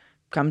house,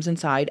 comes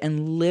inside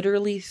and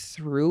literally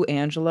threw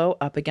Angelo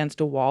up against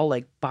a wall,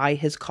 like by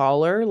his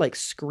collar, like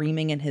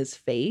screaming in his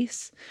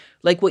face,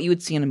 like what you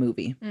would see in a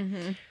movie.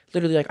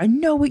 Literally like, I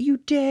know what you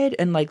did,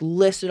 and like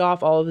listed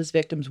off all of his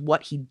victims,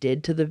 what he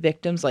did to the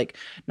victims, like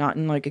not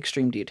in like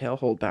extreme detail,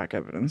 hold back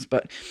evidence,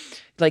 but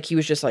like he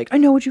was just like, I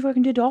know what you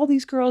fucking did to all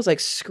these girls,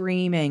 like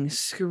screaming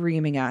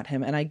at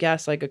him. And I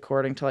guess like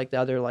according to like the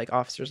other like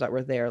officers that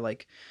were there,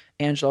 like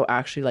Angelo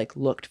actually like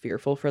looked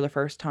fearful for the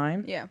first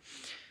time. Yeah.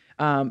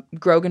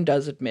 Grogan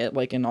does admit,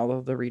 like in all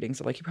of the readings,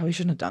 that like he probably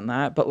shouldn't have done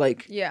that, but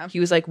like he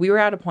was like, we were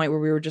at a point where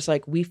we were just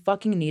like, we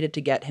fucking needed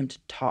to get him to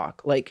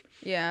talk. Like,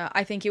 yeah,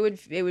 I think it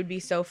would be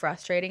so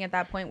frustrating at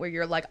that point where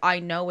you're like, I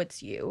know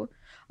it's you.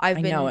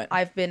 I've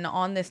been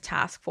on this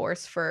task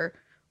force for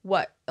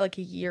what, like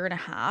a year and a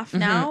half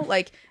now,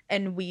 like,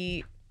 and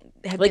we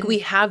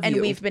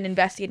we've been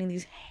investigating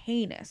these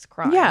heinous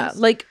crimes. Yeah,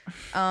 like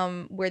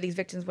where these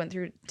victims went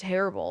through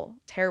terrible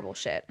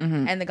shit,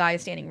 and the guy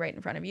is standing right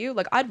in front of you.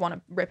 Like, I'd want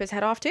to rip his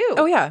head off too.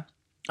 Oh yeah,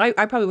 I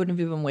probably wouldn't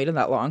have even waited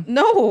that long.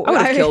 No, I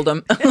would have killed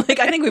him. Like,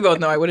 I think we both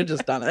know I would have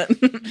just done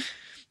it.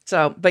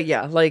 So, but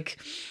yeah, like,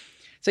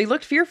 so he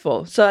looked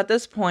fearful. So at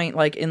this point,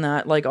 like in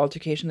that like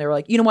altercation, they were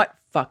like, you know what?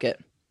 Fuck it.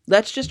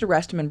 Let's just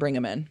arrest him and bring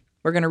him in.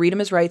 We're going to read him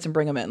his rights and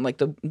bring him in. Like,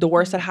 the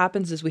worst that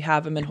happens is we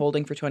have him in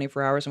holding for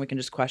 24 hours and we can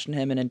just question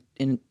him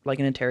in like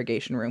an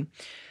interrogation room.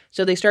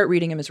 So they start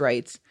reading him his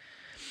rights.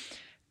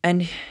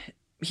 And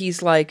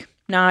he's like,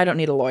 nah, I don't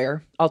need a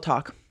lawyer. I'll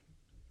talk.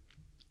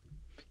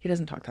 He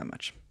doesn't talk that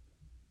much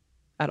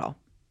at all.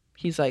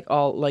 He's like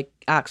all like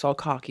acts all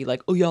cocky,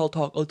 like, oh yeah, I'll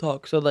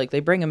talk. So like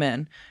they bring him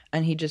in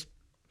and he just,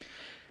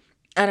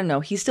 I don't know.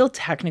 He still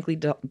technically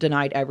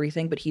denied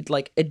everything, but he'd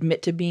like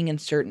admit to being in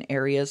certain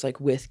areas like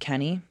with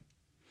Kenny.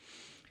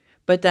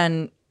 But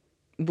then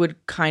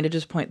would kind of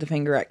just point the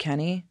finger at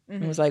Kenny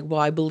and was like, well,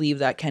 I believe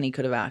that Kenny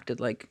could have acted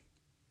like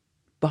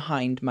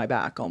behind my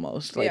back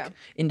almost, like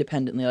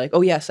independently. Like,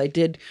 oh, yes, I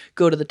did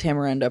go to the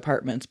Tamaranda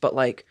apartments, but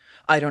like,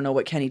 I don't know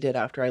what Kenny did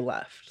after I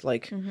left.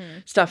 Like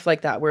stuff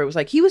like that, where it was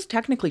like, he was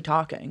technically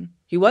talking.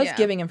 He was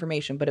giving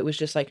information, but it was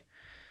just like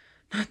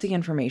not the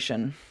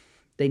information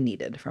they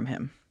needed from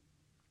him.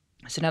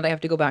 So now they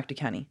have to go back to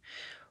Kenny.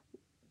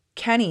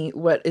 Kenny,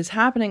 what is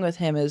happening with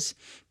him is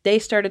they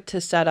started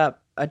to set up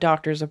a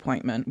doctor's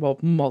appointment, well,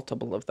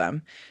 multiple of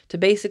them, to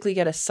basically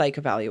get a psych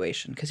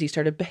evaluation because he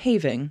started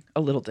behaving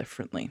a little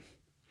differently.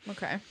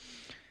 Okay.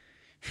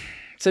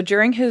 So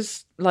during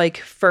his like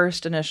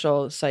first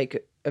initial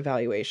psych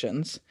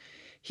evaluations,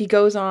 he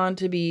goes on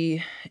to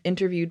be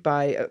interviewed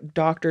by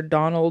Dr.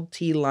 Donald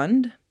T.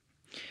 Lund.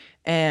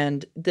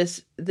 And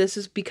this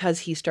is because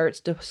he starts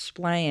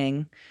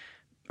displaying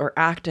or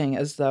acting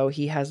as though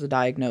he has the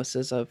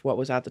diagnosis of what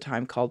was at the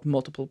time called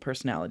multiple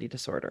personality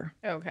disorder.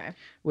 Okay.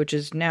 Which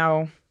is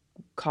now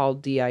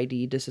called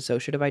DID,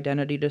 dissociative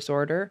identity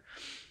disorder.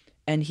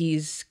 And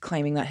he's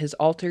claiming that his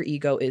alter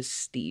ego is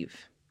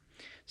Steve.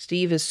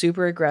 Steve is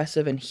super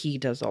aggressive and he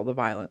does all the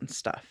violent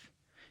stuff.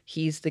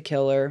 He's the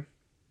killer.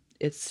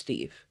 It's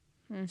Steve.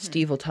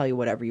 Steve will tell you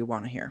whatever you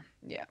want to hear.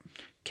 Yeah.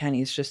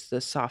 Kenny's just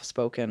this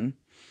soft-spoken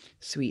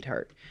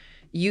sweetheart.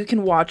 You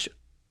can watch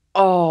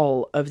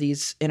all of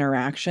these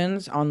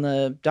interactions on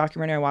the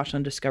documentary I watched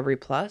on Discovery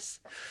Plus.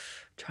 I'm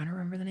trying to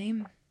remember the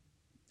name.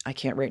 I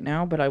can't right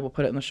now, but I will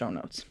put it in the show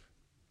notes.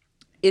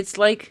 It's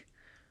like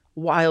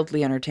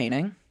wildly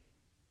entertaining.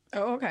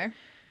 Oh, okay.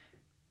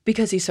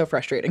 Because he's so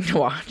frustrating to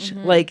watch.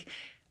 Like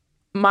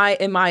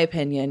in my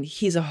opinion,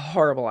 he's a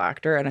horrible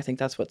actor, and I think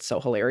that's what's so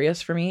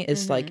hilarious for me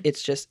is like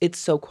it's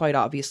so quite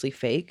obviously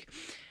fake.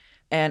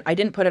 And I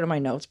didn't put it in my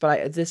notes,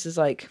 but this is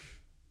like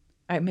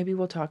maybe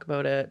we'll talk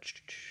about it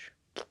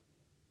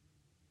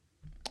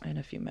in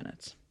a few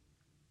minutes.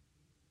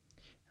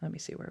 Let me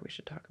see where we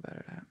should talk about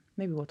it at.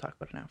 Maybe we'll talk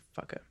about it now.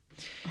 Fuck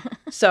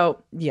it.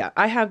 So, yeah,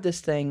 I have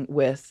this thing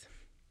with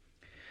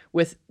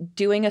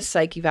doing a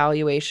psych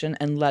evaluation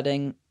and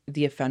letting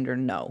the offender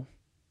know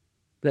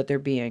that they're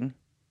being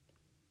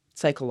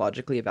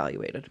psychologically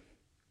evaluated.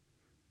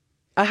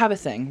 I have a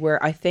thing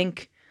where I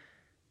think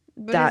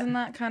isn't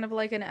that kind of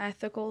like an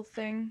ethical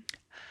thing?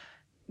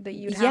 That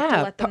you'd have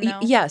to let them know?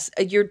 Yes,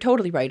 you're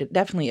totally right. It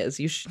definitely is.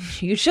 You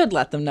should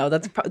let them know.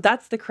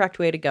 That's the correct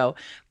way to go.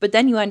 But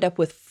then you end up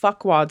with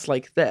fuckwads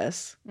like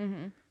this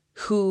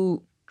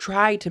who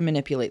try to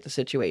manipulate the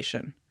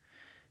situation.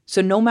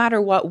 So no matter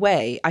what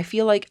way, I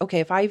feel like, okay,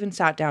 if I even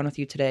sat down with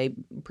you today,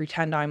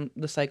 pretend I'm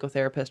the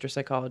psychotherapist or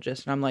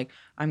psychologist, and I'm like,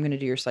 I'm going to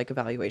do your psych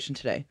evaluation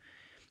today.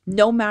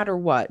 No matter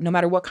what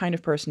kind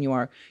of person you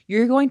are,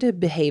 you're going to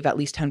behave at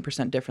least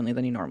 10% differently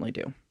than you normally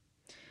do.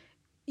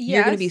 Yes.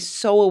 You're going to be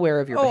so aware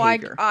of your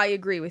behavior. I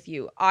agree with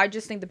you. I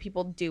just think the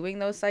people doing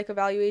those psych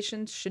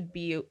evaluations should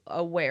be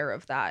aware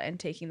of that and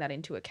taking that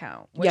into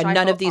account. Yeah,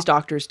 none of these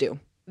doctors do.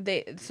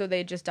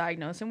 They just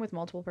diagnose him with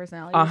multiple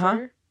personality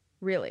disorder?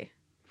 Really?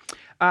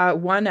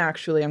 One,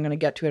 actually, I'm going to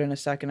get to it in a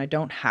second. I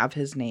don't have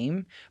his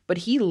name, but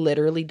he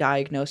literally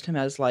diagnosed him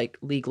as like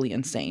legally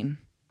insane,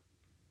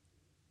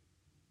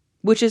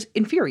 which is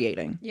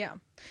infuriating. Yeah.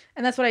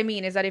 And that's what I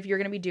mean is that if you're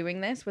going to be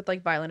doing this with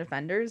like violent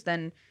offenders,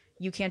 then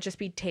you can't just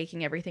be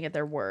taking everything at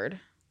their word.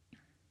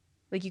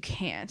 Like, you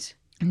can't.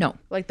 No.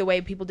 Like the way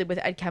people did with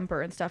Ed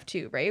Kemper and stuff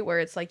too, right? Where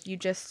it's like you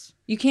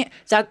can't.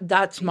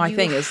 That's my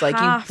thing is like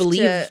you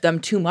believe them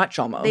too much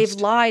almost. They've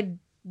lied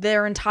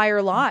their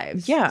entire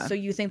lives. Yeah. So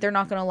you think they're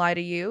not going to lie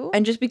to you?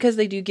 And just because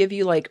they do give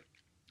you like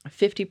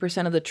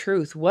 50% of the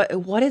truth,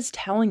 what is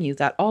telling you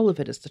that all of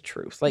it is the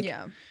truth? Like,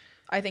 yeah.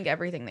 I think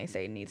everything they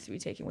say needs to be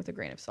taken with a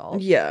grain of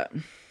salt. Yeah.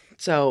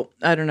 So,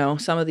 I don't know,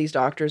 some of these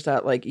doctors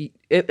that like,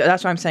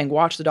 that's why I'm saying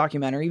watch the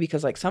documentary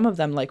because like some of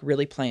them like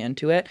really play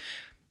into it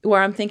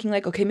where I'm thinking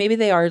like, okay, maybe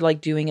they are like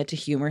doing it to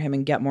humor him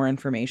and get more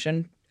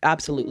information.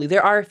 Absolutely.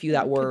 There are a few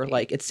that were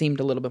like, it seemed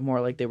a little bit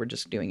more like they were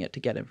just doing it to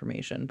get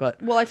information,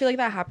 but. Well, I feel like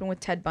that happened with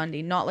Ted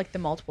Bundy, not like the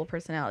multiple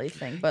personality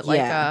thing, but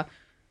like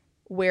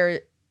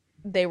where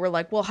they were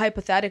like, well,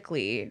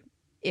 hypothetically,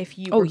 if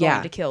you were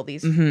going to kill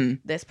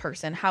this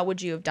person, how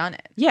would you have done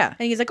it? Yeah.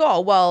 And he's like,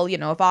 oh, well, you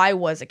know, if I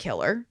was a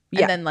killer.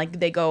 And then like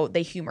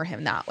they humor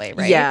him that way,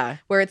 right? Yeah.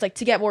 Where it's like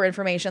to get more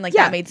information, like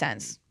that made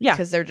sense. Yeah.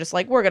 Because they're just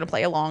like, we're going to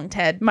play along,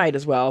 Ted. Might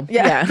as well.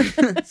 Yeah.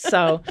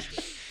 So,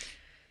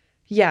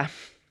 yeah.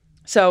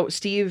 So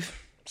Steve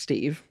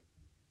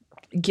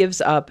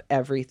gives up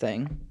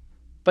everything.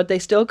 But they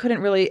still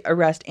couldn't really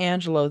arrest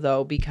Angelo,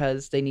 though,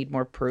 because they need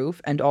more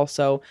proof. And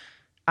also,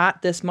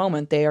 at this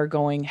moment, they are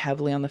going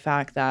heavily on the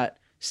fact that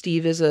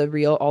Steve is a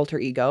real alter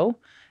ego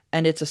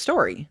and it's a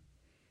story.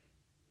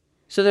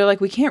 So they're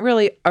like, we can't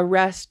really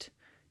arrest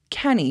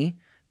Kenny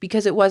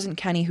because it wasn't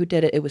Kenny who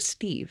did it. It was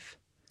Steve.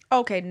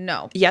 Okay,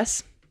 no.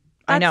 Yes.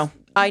 I know.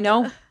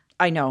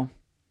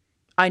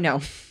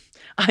 I'm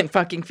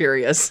fucking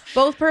furious.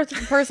 Both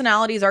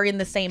personalities are in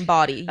the same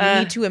body. You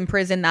need to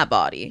imprison that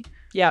body.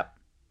 Yep.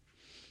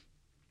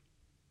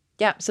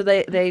 Yeah, so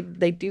they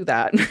do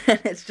that.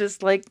 It's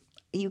just like,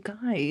 you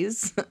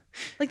guys.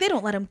 Like, they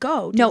don't let him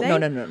go, No.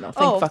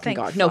 Thank fucking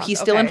God. No,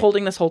 he's still in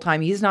holding this whole time.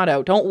 He's not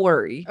out. Don't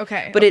worry.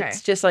 Okay. But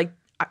it's just like,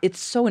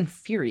 it's so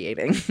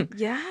infuriating.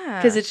 Yeah.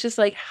 Because it's just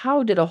like,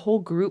 how did a whole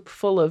group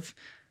full of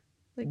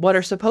like, what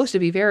are supposed to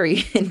be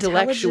very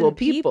intellectual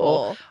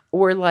people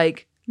were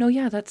like, no,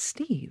 yeah, that's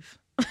Steve.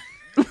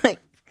 Like,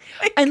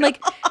 and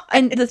like,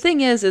 and the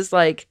thing is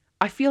like,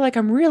 I feel like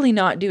I'm really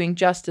not doing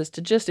justice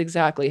to just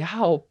exactly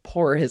how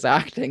poor his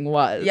acting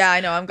was. Yeah,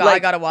 I know. I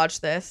gotta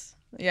watch this.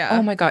 Yeah.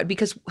 Oh my God.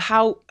 Because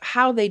how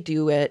they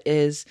do it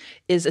is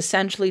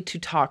essentially to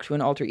talk to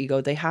an alter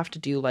ego. They have to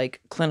do like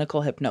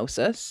clinical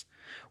hypnosis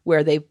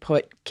where they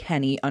put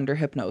Kenny under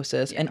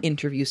hypnosis and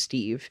interview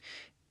Steve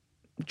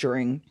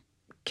during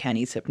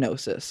Kenny's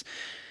hypnosis.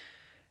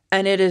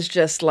 And it is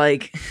just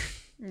like...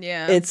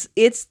 Yeah.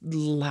 It's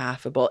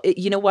laughable.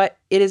 You know what?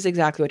 It is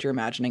exactly what you're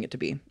imagining it to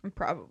be.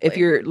 Probably. If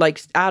you're like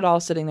at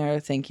all sitting there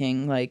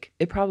thinking like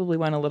it probably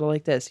went a little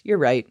like this, you're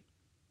right.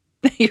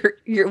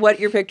 you're what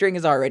you're picturing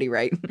is already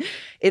right.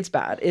 It's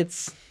bad.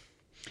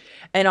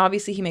 And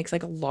obviously he makes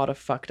like a lot of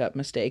fucked up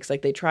mistakes.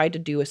 Like they tried to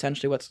do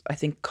essentially what's I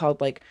think called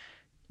like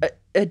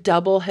a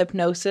double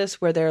hypnosis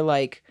where they're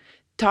like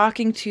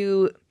talking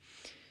to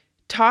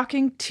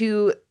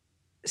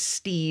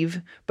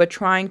Steve, but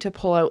trying to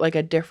pull out like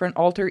a different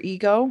alter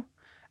ego.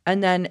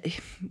 And then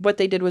what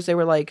they did was they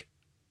were like,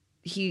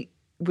 he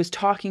was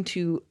talking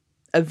to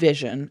a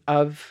vision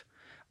of,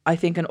 I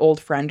think, an old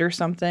friend or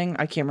something.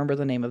 I can't remember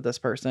the name of this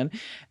person.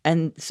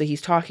 And so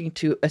he's talking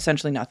to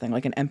essentially nothing,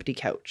 like an empty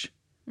couch,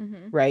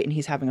 right? And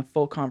he's having a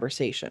full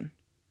conversation.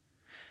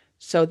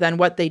 So then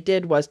what they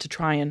did was to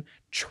try and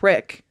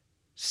trick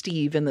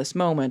Steve in this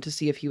moment to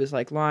see if he was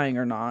like lying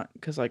or not,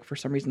 because like for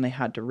some reason they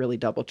had to really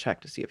double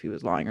check to see if he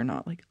was lying or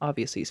not. Like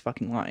obviously he's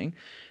fucking lying.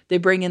 They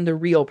bring in the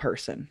real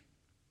person.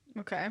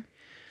 Okay.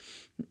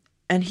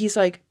 And he's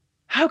like,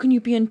 how can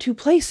you be in two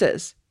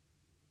places?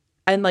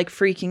 And like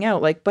freaking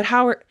out, like, but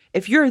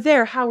if you're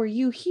there, how are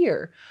you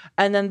here?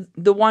 And then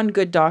the one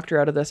good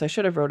doctor out of this, I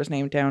should have wrote his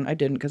name down. I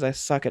didn't because I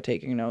suck at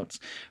taking notes.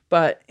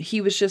 But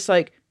he was just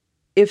like,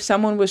 if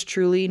someone was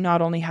truly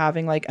not only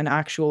having like an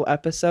actual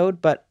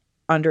episode, but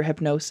under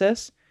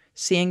hypnosis,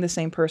 seeing the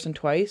same person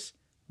twice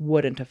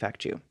wouldn't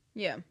affect you.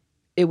 Yeah.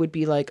 It would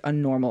be like a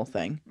normal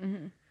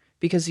thing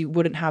because you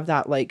wouldn't have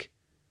that like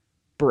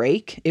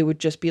break. It would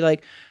just be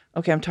like,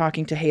 okay, I'm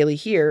talking to Haley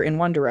here in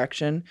one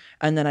direction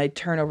and then I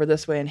turn over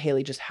this way and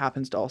Haley just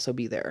happens to also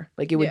be there.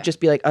 Like it would just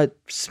be like a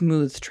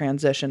smooth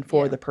transition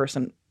for the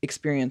person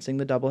experiencing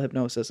the double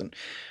hypnosis. And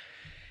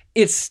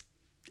it's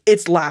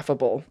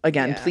laughable.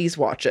 Again, please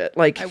watch it.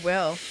 Like I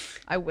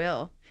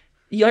will.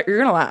 You're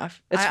gonna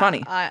laugh. It's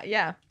funny.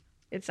 Yeah,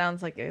 it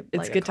sounds like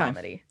it's a good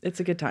comedy. Time. It's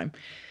a good time.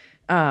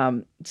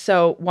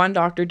 So one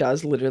doctor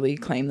does literally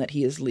claim that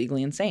he is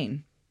legally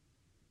insane,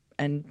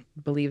 and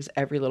believes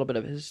every little bit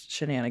of his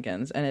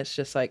shenanigans. And it's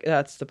just like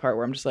that's the part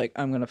where I'm just like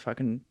I'm gonna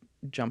fucking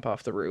jump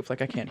off the roof.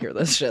 Like I can't hear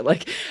this shit.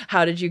 Like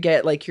how did you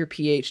get like your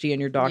PhD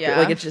and your doctorate?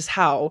 Like it's just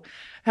how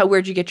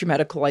where'd you get your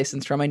medical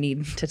license from? I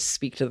need to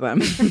speak to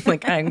them.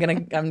 Like I'm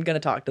gonna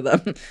talk to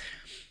them.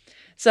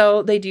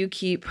 So they do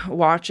keep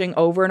watching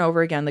over and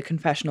over again the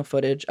confessional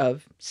footage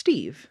of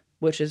Steve,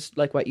 which is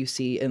like what you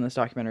see in this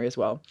documentary as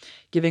well,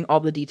 giving all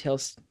the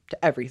details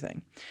to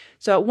everything.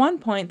 So at one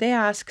point they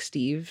ask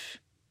Steve,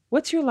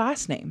 what's your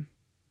last name?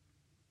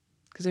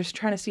 Because they're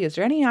trying to see, is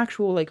there any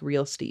actual like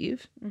real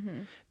Steve?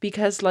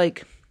 Because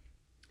like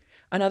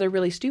another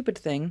really stupid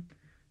thing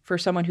for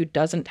someone who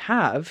doesn't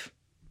have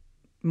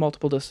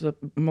multiple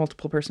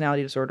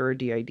personality disorder or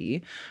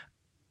DID,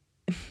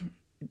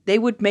 they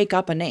would make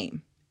up a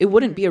name. It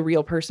wouldn't be a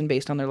real person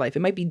based on their life.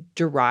 It might be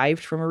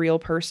derived from a real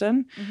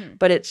person,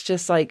 but it's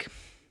just like,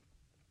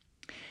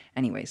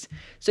 anyways.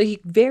 So he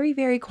very,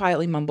 very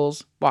quietly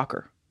mumbles,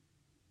 Walker.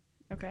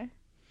 Okay.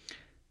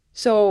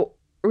 So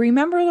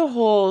remember the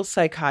whole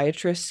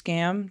psychiatrist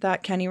scam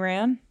that Kenny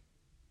ran?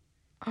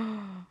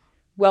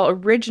 Well,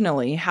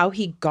 originally how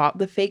he got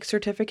the fake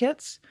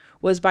certificates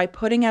was by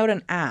putting out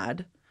an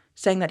ad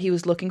saying that he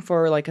was looking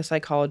for like a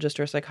psychologist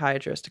or a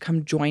psychiatrist to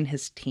come join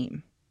his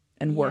team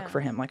and work for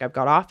him. Like, I've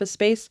got office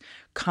space.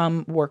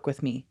 Come work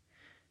with me.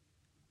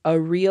 A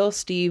real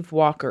Steve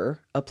Walker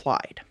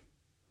applied.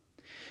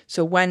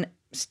 So when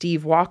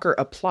Steve Walker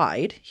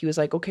applied, he was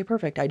like, okay,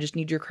 perfect. I just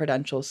need your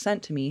credentials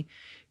sent to me.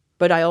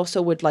 But I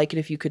also would like it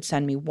if you could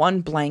send me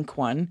one blank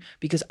one,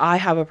 because I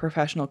have a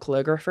professional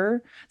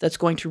calligrapher that's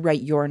going to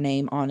write your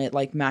name on it,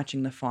 like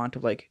matching the font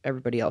of like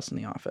everybody else in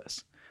the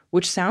office,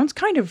 which sounds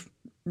kind of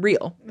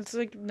real. It's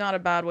like not a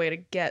bad way to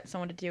get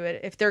someone to do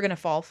it. If they're going to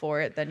fall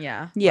for it, then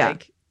yeah. Yeah.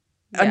 Like,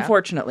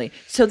 unfortunately.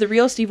 So the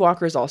real Steve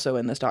Walker is also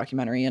in this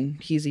documentary,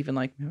 and he's even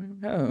like,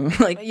 oh,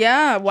 like,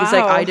 yeah, wow. He's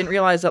like, I didn't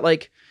realize that,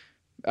 like,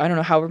 I don't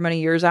know, however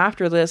many years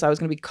after this, I was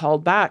going to be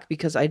called back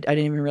because I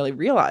didn't even really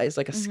realize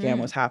like a scam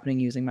was happening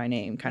using my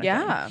name kind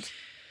of thing.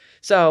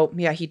 So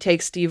yeah, he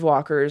takes Steve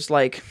Walker's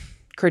like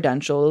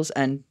credentials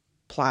and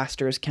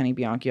plasters Kenny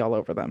Bianchi all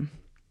over them.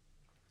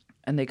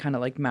 And they kind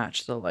of like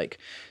match the like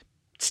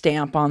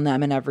stamp on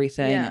them and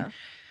everything. Yeah. And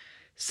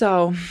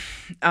so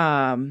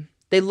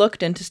they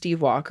looked into Steve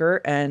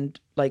Walker and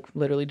like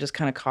literally just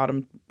kind of caught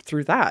him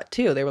through that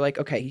too. They were like,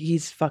 okay,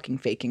 he's fucking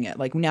faking it.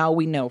 Like, now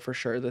we know for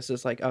sure this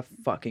is like a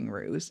fucking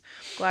ruse.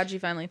 Glad you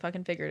finally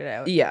fucking figured it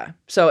out. Yeah.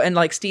 So, and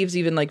like Steve's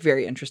even like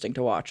very interesting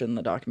to watch in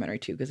the documentary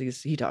too,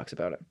 because he talks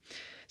about it.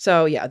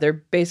 So yeah, they're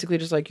basically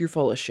just like, you're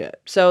full of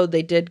shit. So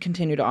they did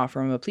continue to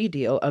offer him a plea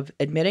deal of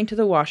admitting to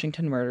the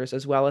Washington murders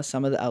as well as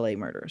some of the LA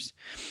murders.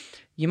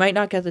 You might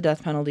not get the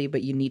death penalty,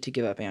 but you need to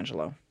give up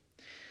Angelo.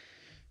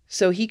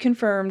 So he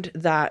confirmed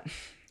that,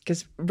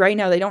 because right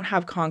now they don't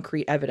have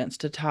concrete evidence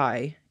to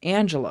tie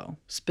Angelo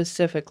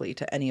specifically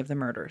to any of the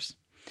murders.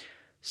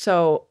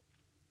 So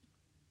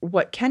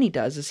what Kenny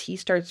does is he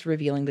starts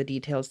revealing the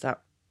details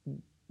that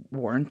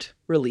weren't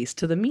released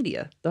to the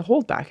media, the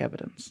holdback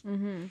evidence.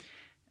 Mm-hmm.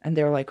 And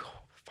they're like,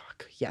 oh,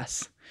 fuck,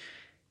 yes.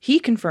 He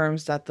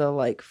confirms that the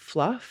like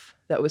fluff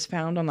that was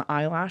found on the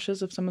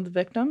eyelashes of some of the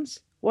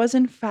victims was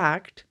in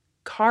fact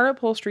car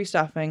upholstery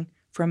stuffing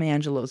from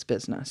Angelo's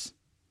business.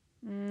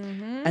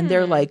 Mm-hmm. And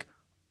they're like,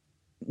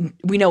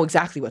 we know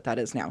exactly what that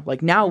is now.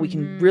 Like, now we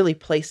can really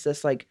place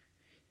this, like,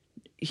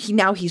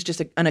 he's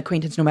just an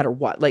acquaintance no matter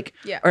what, like,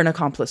 or an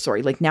accomplice,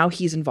 sorry. Like, now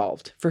he's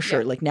involved for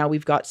sure. Yeah. Like, now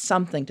we've got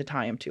something to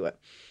tie him to it.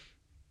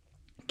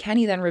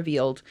 Kenny then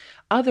revealed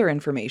other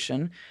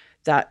information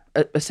that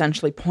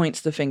essentially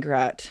points the finger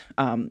at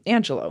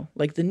Angelo.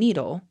 Like, the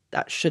needle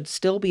that should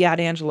still be at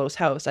Angelo's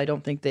house. I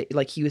don't think that,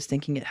 like, he was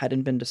thinking it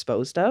hadn't been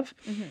disposed of.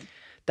 Mm-hmm.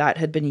 That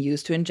had been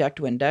used to inject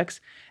Windex,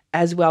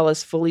 as well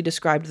as fully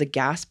described the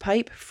gas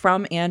pipe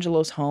from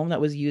Angelo's home that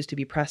was used to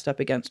be pressed up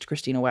against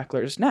Christina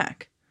Weckler's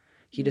neck.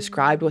 He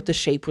described what the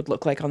shape would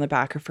look like on the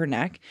back of her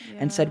neck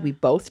and said, we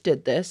both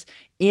did this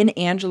in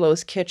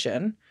Angelo's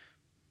kitchen.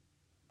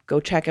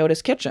 Go check out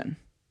his kitchen.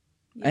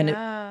 Yeah.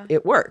 And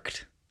it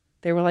worked.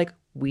 They were like,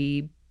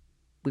 we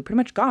pretty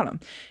much got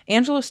him.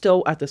 Angelo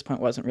still at this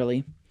point wasn't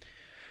really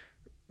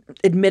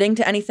admitting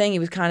to anything. He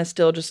was kind of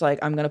still just like,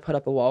 I'm going to put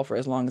up a wall for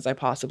as long as I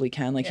possibly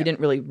can. Like, he didn't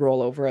really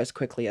roll over as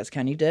quickly as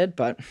Kenny did,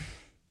 but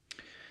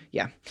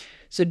yeah.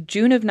 So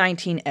June of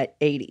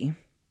 1980,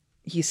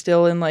 he's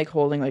still in like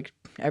holding, like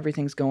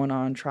everything's going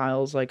on,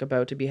 trials like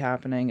about to be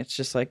happening. It's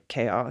just like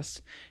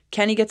chaos.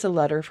 Kenny gets a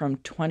letter from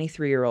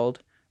 23-year-old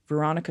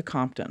Veronica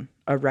Compton,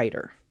 a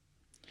writer.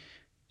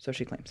 So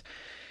she claims.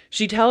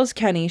 She tells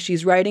Kenny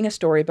she's writing a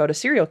story about a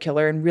serial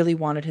killer and really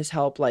wanted his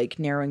help, like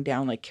narrowing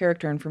down like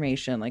character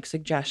information, like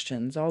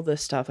suggestions, all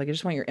this stuff. Like, I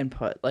just want your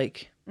input,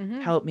 like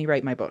help me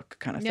write my book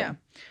kind of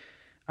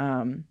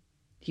thing.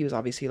 He was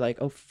obviously like,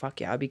 oh,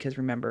 fuck yeah, because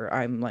remember,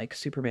 I'm like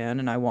Superman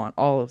and I want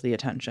all of the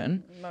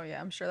attention. Oh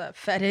yeah, I'm sure that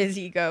fed his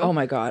ego. Oh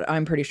my God,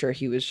 I'm pretty sure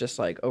he was just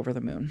like over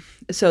the moon.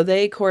 So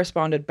they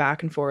corresponded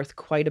back and forth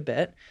quite a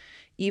bit,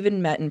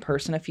 even met in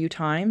person a few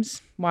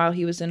times while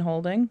he was in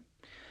holding.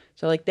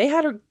 So like they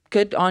had a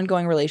good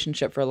ongoing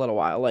relationship for a little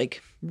while.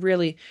 Like,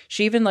 really,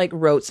 she even like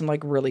wrote some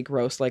like really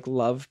gross like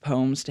love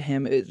poems to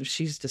him.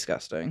 She's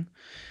disgusting.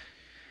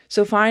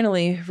 So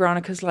finally,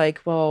 Veronica's like,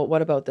 well,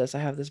 what about this? I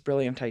have this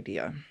brilliant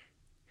idea.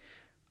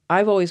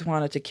 I've always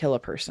wanted to kill a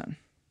person.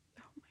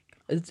 Oh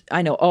my God.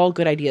 I know all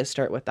good ideas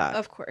start with that.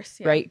 Of course.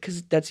 Yeah. Right?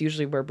 Because that's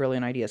usually where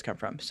brilliant ideas come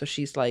from. So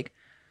she's like,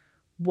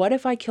 what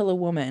if I kill a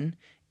woman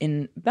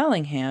in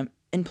Bellingham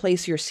and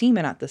place your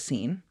semen at the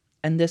scene?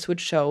 And this would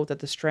show that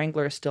the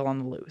strangler is still on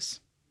the loose.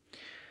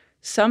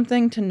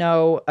 Something to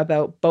know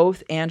about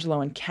both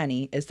Angelo and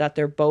Kenny is that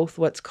they're both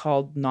what's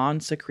called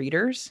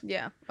non-secretors.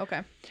 Yeah,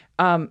 okay.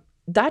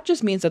 That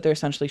just means that they're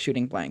essentially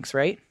shooting blanks,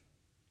 right?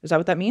 Is that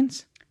what that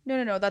means?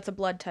 No. That's a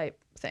blood type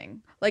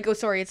thing. Like, oh,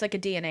 sorry, it's like a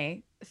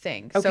DNA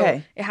thing. Okay.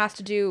 So it has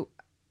to do...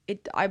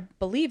 I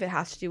believe it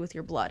has to do with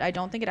your blood. I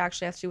don't think it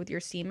actually has to do with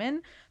your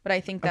semen, but I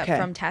think that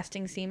from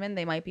testing semen,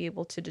 they might be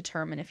able to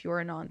determine if you're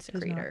a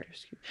non-secretor.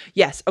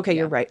 Yes. Okay,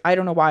 You're right. I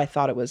don't know why I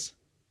thought it was.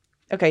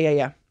 Okay,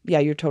 yeah. Yeah,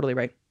 you're totally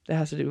right. It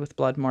has to do with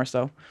blood more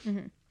so.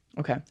 Mm-hmm.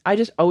 Okay. I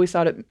just always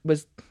thought it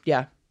was,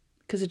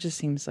 because it just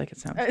seems like it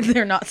sounds.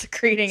 They're not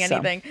secreting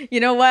anything.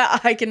 You know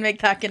what? I can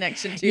make that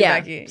connection too,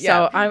 Becky.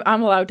 Yeah. So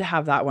I'm allowed to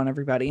have that one,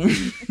 everybody.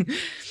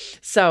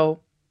 So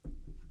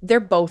They're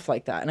both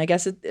like that. And I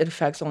guess it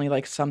affects only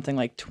like something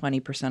like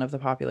 20% of the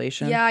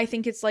population. Yeah, I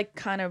think it's like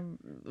kind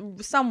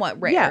of somewhat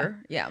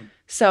rare. Yeah.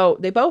 So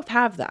they both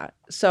have that.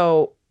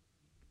 So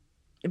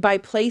by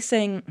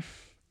placing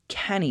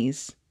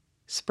Kenny's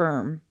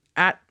sperm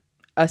at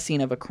a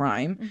scene of a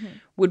crime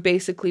would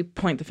basically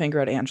point the finger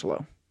at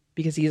Angelo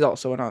because he's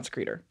also a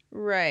non-secretor.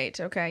 Right.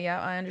 Okay.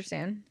 Yeah, I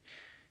understand.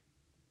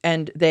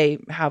 And they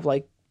have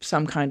like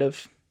some kind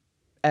of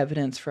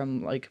evidence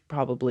from like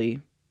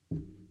probably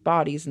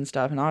bodies and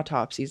stuff and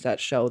autopsies that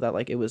show that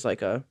like it was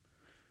like a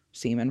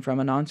semen from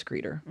a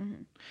non-secretor.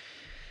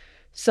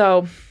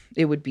 So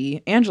it would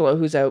be Angelo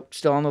who's out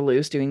still on the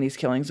loose doing these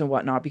killings and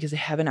whatnot because they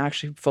haven't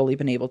actually fully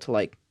been able to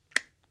like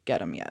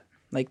get him yet.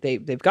 Like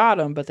they've got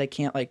him, but they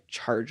can't like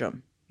charge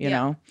him, you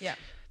know? Yeah.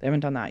 They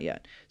haven't done that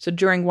yet. So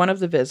during one of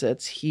the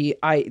visits,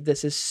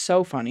 this is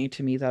so funny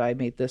to me that I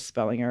made this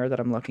spelling error that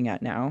I'm looking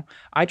at now.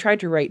 I tried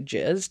to write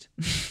jizzed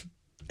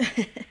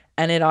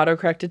and it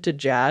autocorrected to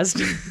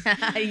jazzed.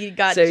 You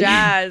got so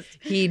jazzed.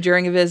 He,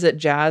 during a visit,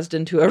 jazzed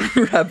into a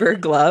rubber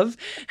glove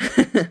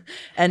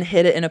and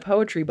hid it in a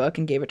poetry book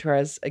and gave it to her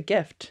as a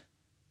gift.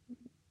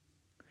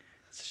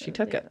 So she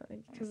took it.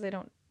 Because they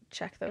don't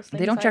check those things.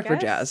 They don't check for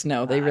jazz.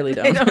 No, they really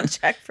don't. They don't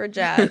check for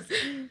jazz.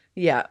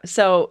 Yeah.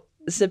 So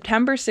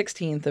September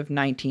 16th of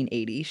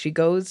 1980, she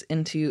goes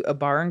into a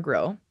bar and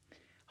grill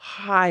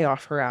high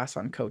off her ass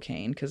on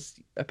cocaine because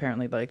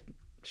apparently like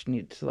she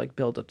needed to like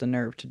build up the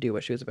nerve to do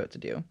what she was about to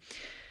do.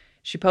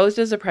 She posed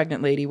as a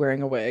pregnant lady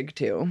wearing a wig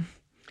too.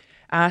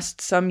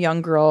 Asked some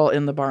young girl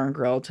in the bar and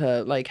grill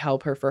to like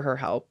help her for her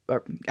help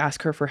or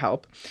ask her for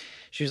help.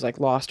 She was like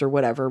lost or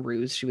whatever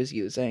ruse she was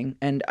using.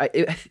 And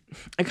it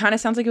kind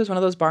of sounds like it was one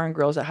of those bar and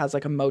grills that has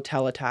like a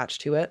motel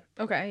attached to it.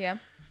 Okay, yeah.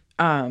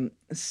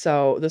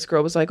 So this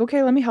girl was like,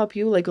 okay, let me help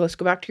you. Like, let's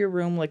go back to your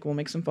room. Like, we'll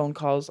make some phone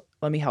calls.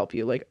 Let me help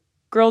you. Like,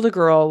 girl to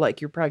girl,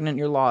 like, you're pregnant,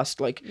 you're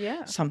lost. Like,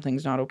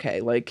 something's not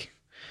okay. Like,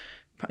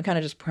 kind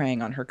of just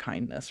preying on her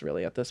kindness,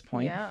 really, at this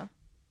point. Yeah.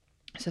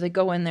 So they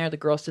go in there. The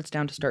girl sits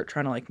down to start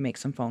trying to, like, make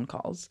some phone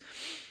calls.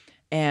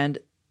 And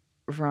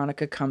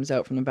Veronica comes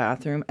out from the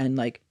bathroom and,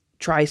 like,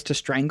 tries to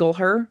strangle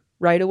her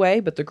right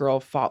away. But the girl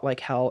fought like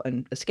hell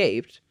and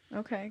escaped.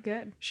 Okay,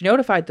 good. She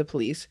notified the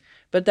police,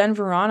 but then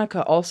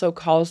Veronica also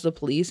calls the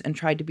police and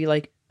tried to be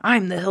like,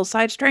 I'm the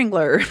Hillside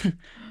Strangler.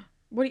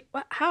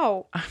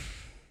 How?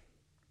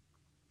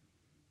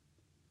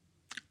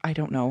 I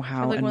don't know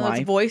how like and one why. Of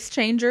those voice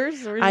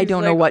changers? I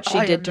don't know what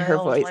she did to her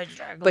voice,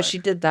 but she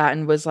did that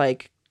and was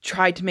like,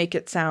 tried to make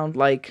it sound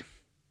like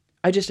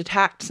I just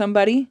attacked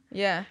somebody.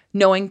 Yeah.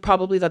 Knowing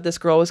probably that this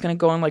girl was going to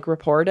go and like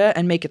report it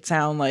and make it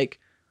sound like,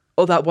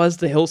 oh, that was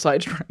the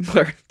Hillside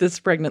Strangler, this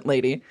pregnant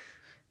lady.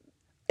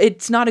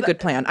 It's not a good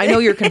plan. I know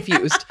you're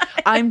confused.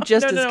 I'm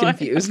just as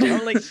confused.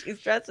 Like she's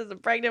dressed as a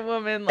pregnant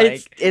woman.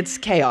 Like it's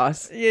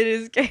chaos. It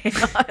is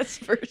chaos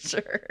for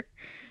sure.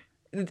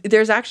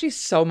 There's actually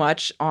so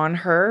much on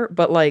her,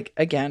 but like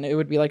again, it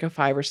would be like a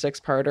 5 or 6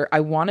 parter.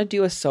 I want to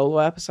do a solo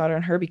episode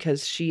on her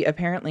because she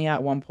apparently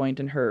at one point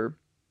in her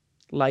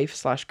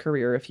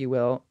life/career, if you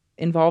will,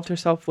 involved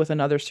herself with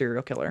another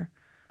serial killer.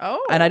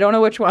 Oh. And I don't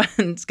know which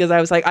ones because I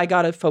was like, I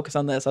got to focus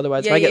on this.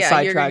 Otherwise, if I get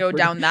sidetracked. You're going to go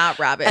down that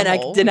rabbit hole. And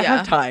I didn't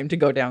have time to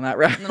go down that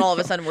rabbit hole. And then all of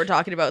a sudden we're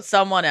talking about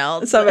someone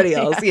else. Somebody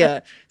else, yeah.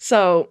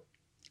 So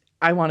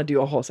I want to do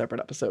a whole separate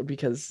episode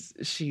because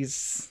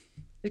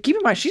keep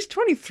in mind, she's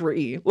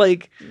 23.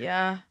 Like,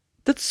 yeah.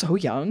 That's so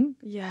young.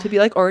 Yeah. To be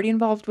like already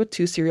involved with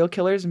 2 serial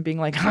killers and being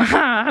like,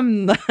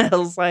 I'm the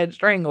Hillside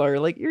Strangler.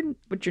 Like, you're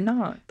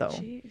not, though.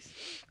 Jeez.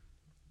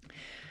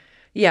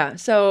 Yeah.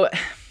 So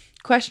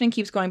questioning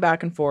keeps going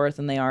back and forth,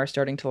 and they are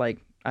starting to like,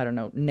 I don't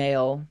know,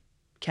 nail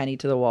Kenny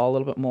to the wall a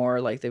little bit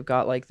more. Like they've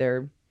got like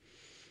their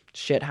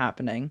shit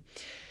happening.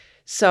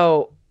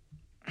 So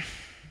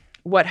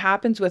what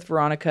happens with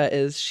Veronica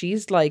is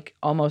she's like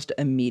almost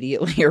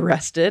immediately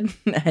arrested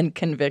and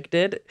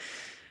convicted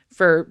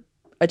for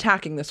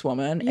attacking this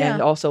woman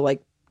and also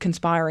like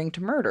conspiring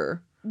to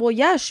murder. Well,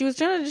 yeah, she was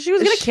gonna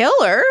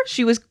kill her.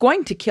 She was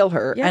going to kill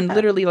her and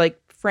literally like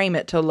frame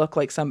it to look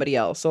like somebody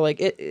else. So like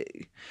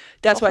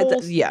that's why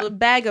a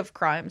bag of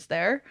crimes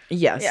there.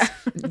 Yes. Yeah.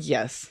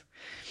 Yes.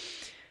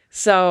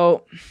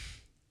 So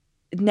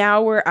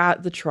now we're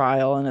at the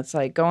trial and it's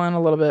like going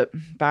a little bit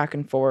back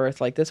and forth.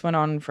 Like this went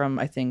on from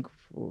I think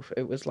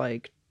it was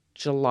like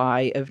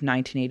July of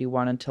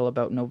 1981 until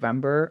about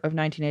November of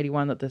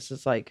 1981 that this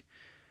is like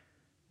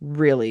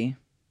really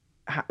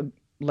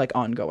like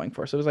ongoing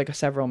for. So it was like a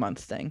several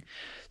months thing.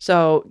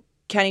 So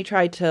Kenny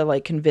tried to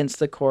like convince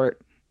the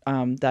court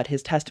that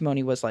his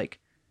testimony was like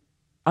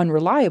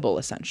unreliable,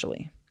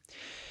 essentially.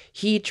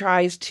 He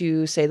tries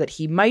to say that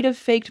he might have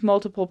faked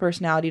multiple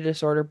personality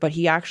disorder, but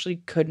he actually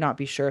could not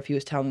be sure if he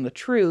was telling the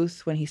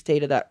truth when he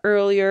stated that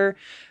earlier,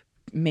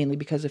 mainly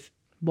because of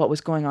what was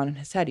going on in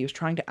his head. He was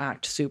trying to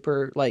act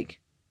super like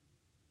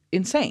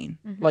insane,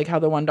 like how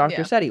the one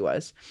doctor said he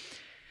was.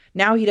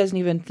 Now he doesn't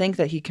even think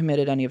that he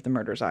committed any of the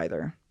murders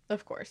either.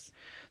 Of course.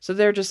 So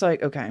they're just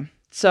like, okay.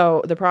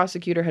 So the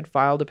prosecutor had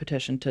filed a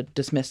petition to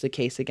dismiss the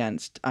case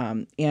against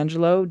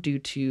Angelo due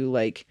to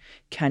like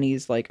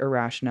Kenny's like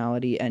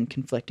irrationality and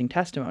conflicting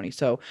testimony.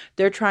 So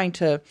they're trying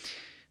to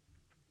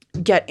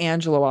get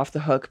Angelo off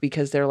the hook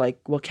because they're like,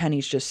 well,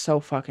 Kenny's just so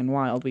fucking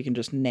wild. We can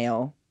just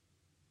nail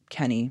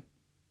Kenny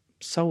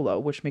solo,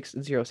 which makes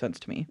zero sense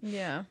to me.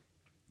 Yeah.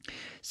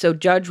 So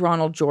Judge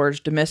Ronald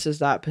George dismisses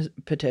that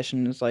petition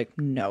and is like,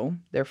 no,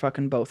 they're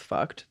fucking both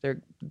fucked.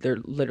 They're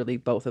literally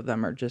both of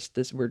them are just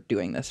this. We're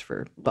doing this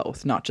for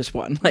both, not just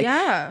one. Like,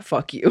 yeah,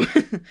 fuck you.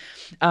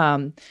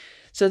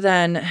 So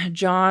then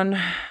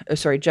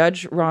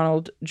Judge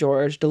Ronald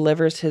George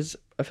delivers his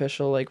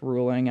official like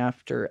ruling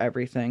after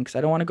everything. Because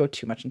I don't want to go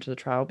too much into the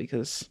trial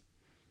because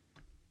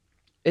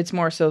it's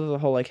more so the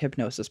whole like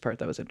hypnosis part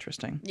that was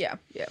interesting. Yeah.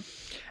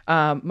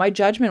 My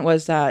judgment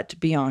was that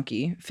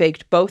Bianchi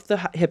faked both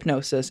the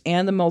hypnosis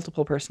and the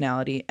multiple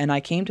personality, and I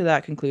came to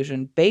that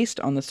conclusion based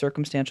on the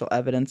circumstantial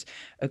evidence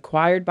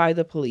acquired by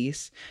the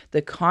police,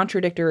 the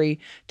contradictory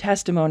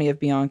testimony of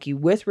Bianchi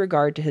with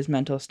regard to his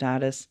mental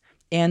status,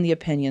 and the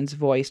opinions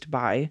voiced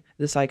by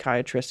the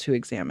psychiatrist who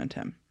examined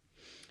him.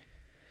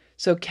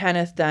 So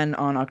Kenneth then,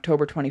 on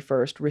October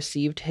 21st,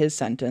 received his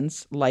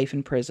sentence, life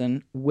in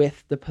prison,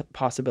 with the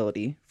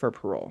possibility for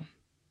parole.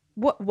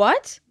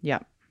 What? Yeah.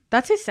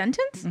 That's his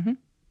sentence? Mm-hmm.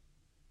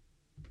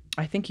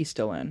 I think he's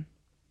still in.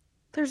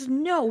 There's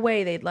no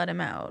way they'd let him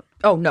out.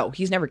 Oh, no.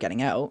 He's never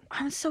getting out.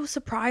 I'm so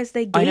surprised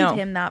they gave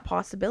him that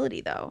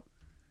possibility, though.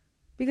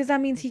 Because that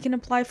means he can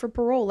apply for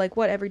parole, like,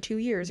 what, every 2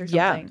 years or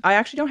something? Yeah. I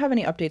actually don't have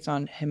any updates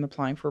on him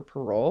applying for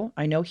parole.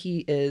 I know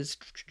he is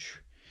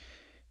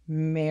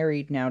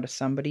married now to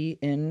somebody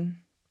in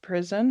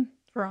prison.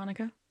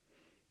 Veronica?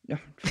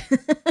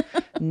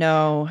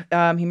 No.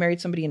 He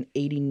married somebody in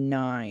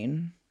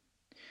 89.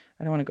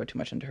 I don't want to go too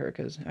much into her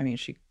because, I mean,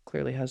 she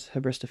clearly has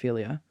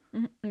hybristophilia.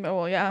 Mm-hmm. Oh,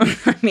 well, yeah.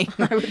 I mean,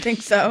 I would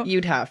think so.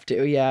 You'd have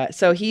to, yeah.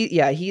 So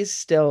he's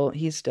still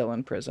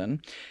in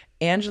prison.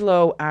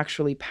 Angelo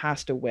actually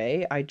passed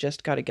away. I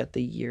just got to get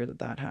the year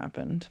that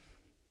happened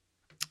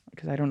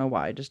because I don't know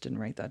why. I just didn't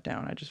write that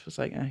down. I just was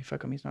like,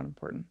 fuck him. He's not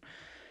important.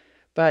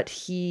 But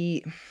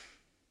he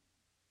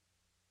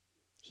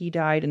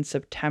died in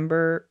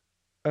September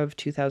of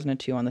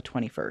 2002 on the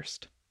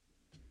 21st.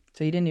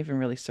 So he didn't even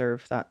really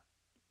serve that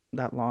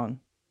long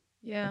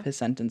of his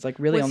sentence. Like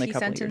really only a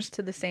couple of years. Was he sentenced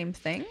to the same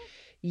thing?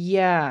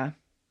 Yeah.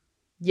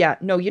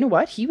 No, you know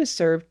what? He was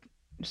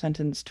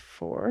sentenced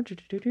for...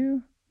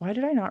 Why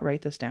did I not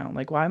write this down?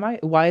 Like,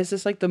 why is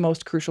this like the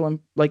most crucial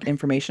like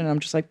information? I'm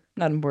just like,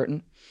 not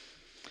important.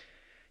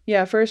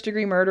 Yeah, first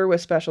degree murder with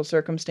special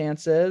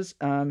circumstances.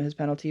 His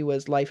penalty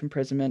was life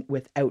imprisonment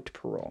without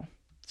parole.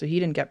 So he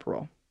didn't get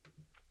parole.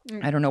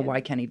 I don't know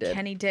why Kenny did.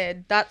 Kenny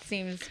did. That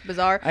seems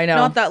bizarre. I know.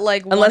 Not that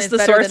like unless one is the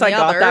source than I the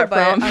got other, that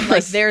but from. I'm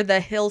like they're the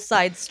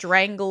Hillside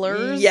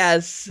Stranglers.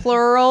 Yes.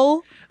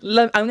 Plural.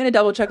 I'm gonna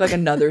double check like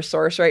another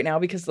source right now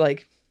because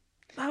like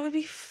that would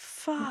be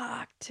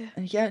fucked.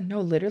 Yeah,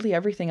 no, literally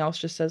everything else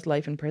just says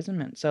life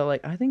imprisonment. So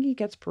like I think he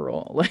gets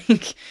parole.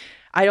 Like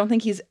I don't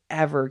think he's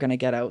ever gonna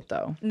get out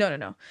though.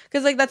 No.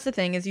 Because like that's the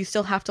thing is you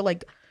still have to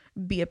like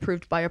be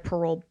approved by a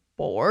parole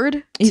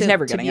board. He's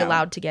never getting to be out.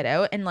 allowed to get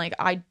out. And like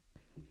I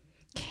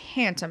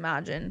can't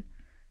imagine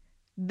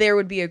there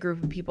would be a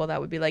group of people that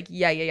would be like,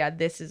 yeah,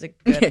 this is a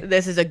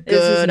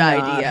good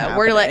idea.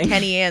 We're gonna let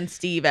Kenny and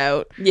Steve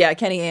out. Yeah,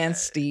 Kenny and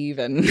Steve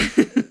and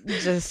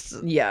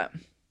just yeah.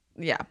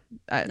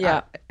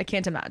 I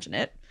can't imagine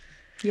it.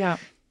 Yeah.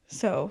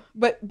 So,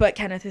 but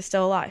Kenneth is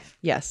still alive.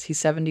 Yes, he's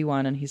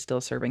 71 and he's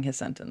still serving his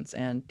sentence,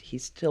 and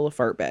he's still a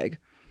fart bag.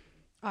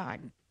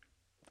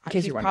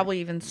 He's probably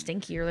even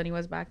stinkier than he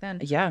was back then.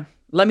 Yeah.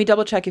 Let me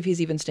double check if he's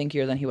even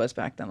stinkier than he was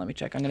back then. Let me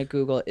check. I'm going to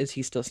Google, is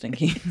he still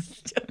stinky?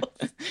 Still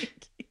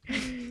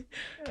stinky.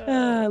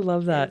 I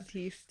love that. Is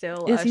he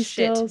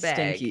still bag?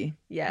 Stinky?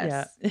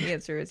 Yes. Yeah. The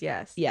answer is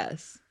yes.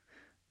 Yes.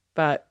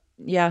 But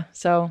yeah,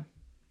 so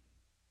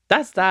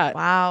that's that.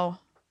 Wow.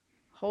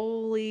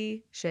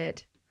 Holy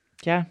shit.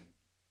 Yeah.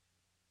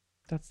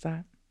 That's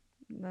that.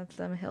 That's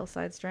them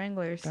Hillside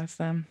Stranglers. That's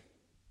them.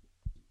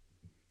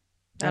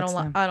 I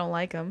don't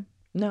like them.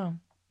 No,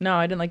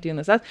 I didn't like doing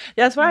this.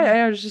 That's why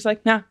I was just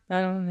like, nah,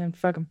 I don't.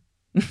 Fuck him.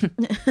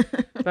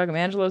 Fuck him.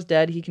 Angelo's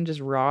dead. He can just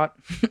rot.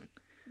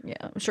 Yeah,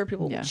 I'm sure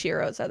people will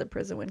cheer outside the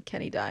prison when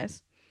Kenny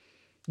dies.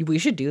 We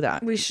should do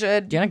that. We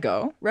should. Do you want to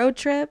go? Road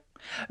trip.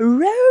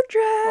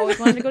 Always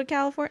wanted to go to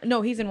California.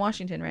 No, he's in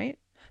Washington, right?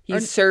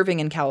 He's serving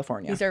in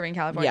California. He's serving in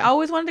California. Yeah. I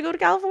always wanted to go to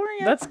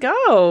California. Let's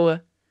go.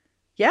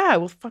 Yeah,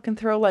 we'll fucking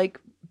throw like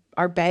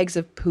our bags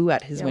of poo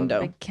at his window.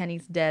 Like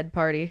Kenny's dead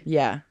party.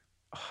 Yeah.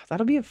 Oh,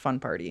 that'll be a fun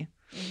party.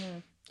 Mm-hmm.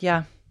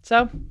 Yeah.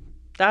 So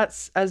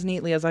that's as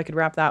neatly as I could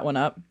wrap that one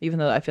up, even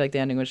though I feel like the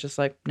ending was just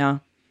like, no.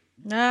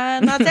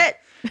 And that's it.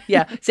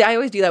 Yeah. See, I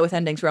always do that with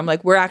endings where I'm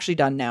like, we're actually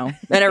done now.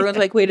 And everyone's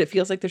like, wait, it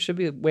feels like there should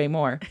be way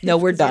more. No,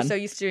 we're done. You're so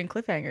used to doing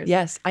cliffhangers.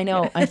 Yes, I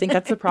know. I think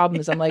that's the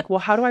problem is I'm like, well,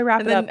 how do I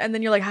wrap it up? And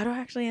then you're like, how do I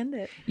actually end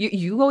it?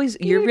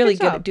 You're really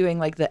good at doing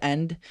like the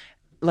end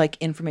like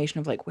information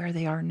of like where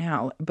they are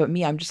now. But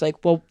me, I'm just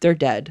like, well, they're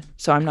dead,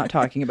 so I'm not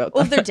talking about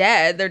Well, them. if they're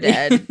dead, they're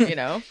dead, you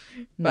know.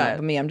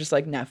 But me, I'm just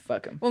like, nah,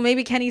 fuck them. Well,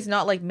 maybe Kenny's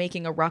not like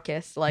making a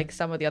ruckus like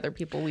some of the other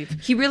people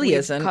we've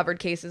isn't covered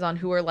cases on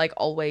who are like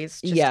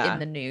always just in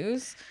the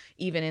news,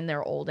 even in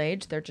their old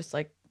age. They're just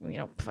like, you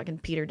know, fucking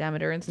Peter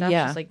Demeter and stuff.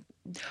 Yeah. Just like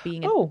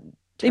being.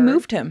 They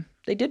moved him.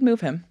 They did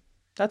move him.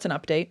 That's an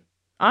update.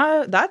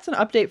 That's an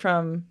update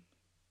from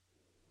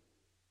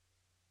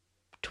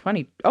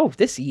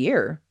this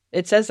year.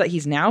 It says that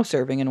he's now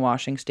serving in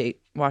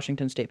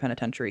Washington State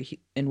Penitentiary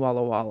in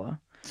Walla Walla.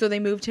 So they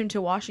moved him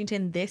to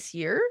Washington this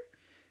year?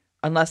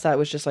 Unless that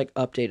was just like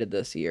updated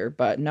this year,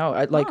 but no,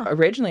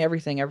 originally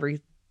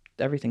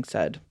everything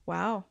said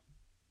wow,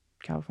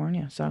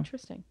 California. So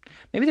interesting.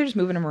 Maybe they're just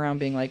moving him around,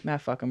 being like, "Man,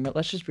 fuck him.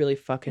 Let's just really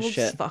fuck his shit."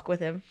 Just fuck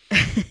with him.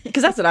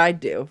 Because that's what I'd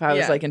do if I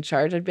was like in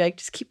charge. I'd be like,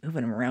 just keep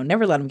moving him around.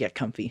 Never let him get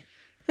comfy.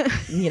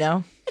 You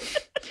know.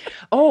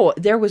 Oh,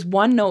 there was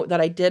one note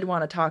that I did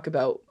want to talk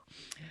about.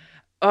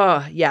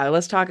 Oh, yeah.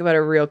 Let's talk about it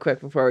real quick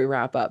before we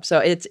wrap up. So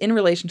it's in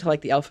relation to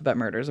like the alphabet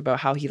murders, about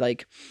how he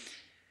like,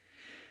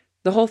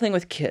 the whole thing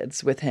with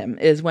kids with him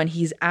is when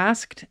he's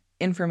asked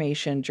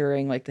information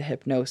during like the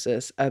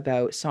hypnosis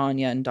about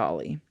Sonia and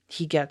Dolly,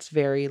 he gets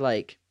very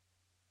like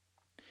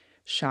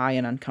shy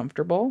and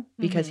uncomfortable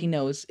because he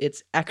knows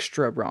it's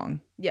extra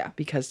wrong. Yeah.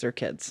 Because they're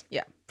kids.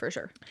 Yeah, for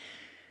sure.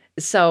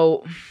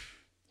 So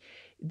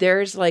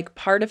there's like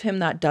part of him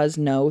that does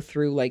know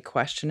through like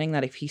questioning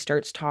that if he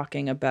starts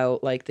talking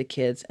about like the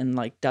kids and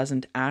like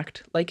doesn't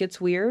act like it's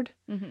weird,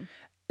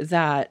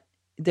 that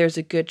there's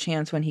a good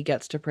chance when he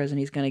gets to prison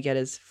he's going to get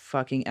his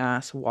fucking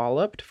ass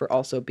walloped for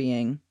also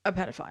being a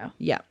pedophile.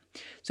 Yeah.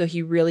 So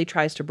he really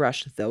tries to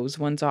brush those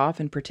ones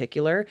off in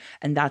particular,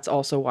 and that's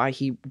also why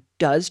he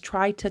does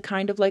try to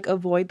kind of like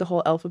avoid the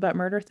whole alphabet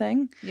murder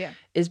thing. Yeah.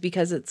 Is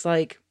because it's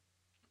like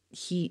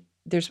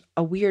there's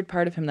a weird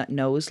part of him that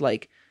knows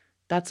like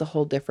that's a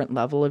whole different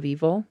level of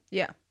evil.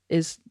 Yeah.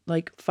 Is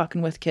like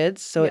fucking with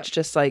kids. So it's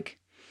just like,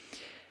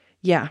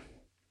 yeah.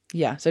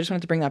 Yeah. So I just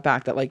wanted to bring that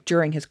back, that like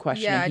during his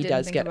questioning, he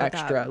does get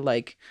extra,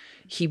 like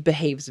he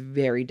behaves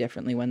very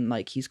differently when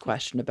like he's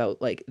questioned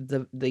about like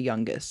the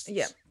youngest.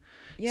 Yeah.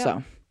 Yeah.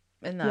 So.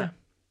 And that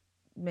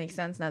makes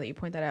sense now that you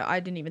point that out. I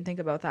didn't even think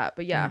about that.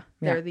 But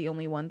they're the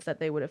only ones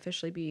that they would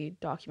officially be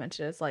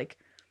documented as like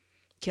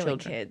killing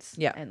kids.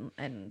 Yeah.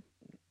 And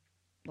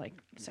like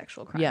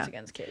sexual crimes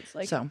against kids.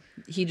 Like, so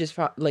he just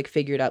like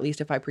figured, at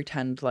least if I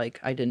pretend like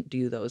I didn't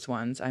do those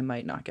ones, I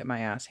might not get my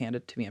ass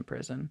handed to me in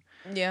prison.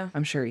 Yeah.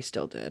 I'm sure he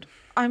still did.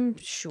 I'm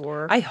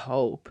sure. I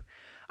hope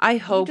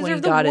when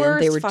he got in,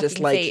 they were just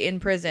like fate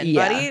in prison,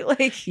 buddy.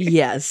 Like,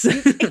 yes.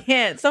 You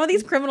can't. Some of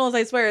these criminals,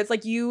 I swear, it's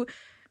like you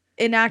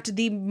enact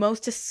the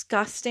most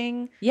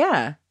disgusting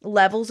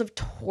levels of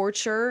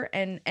torture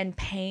and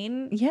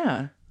pain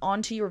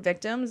onto your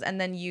victims,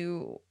 and then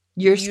you're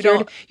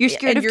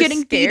scared of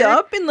getting beat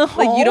up in the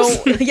halls. Like you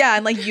don't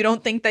and like you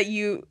don't think that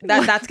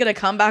that's gonna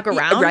come back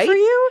around for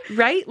you,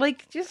 right?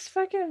 Like just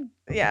fucking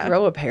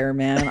grow a pair,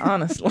 man.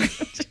 Honestly,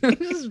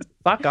 just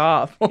fuck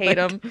off. Hate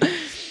them.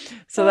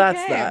 So that's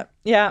that.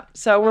 Yeah.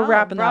 So we're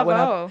wrapping that one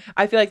bravo. up.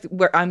 I feel like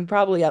I'm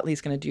probably at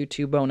least going to do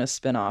 2 bonus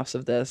spin-offs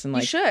of this. And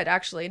like, you should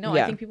actually. No,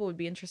 I think people would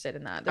be interested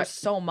in that. There's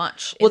so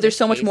much. Well, there's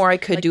so much more I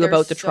could do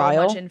about the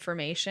trial. So much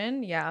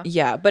information. Yeah.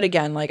 Yeah. But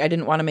again, like I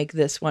didn't want to make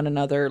this one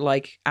another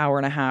like hour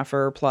and a half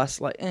or plus.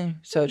 Like,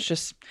 so it's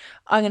just,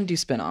 I'm going to do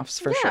spin-offs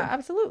for sure. Yeah,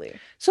 absolutely.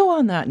 So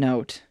on that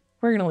note,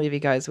 we're going to leave you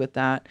guys with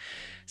that.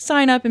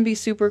 Sign up and be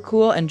super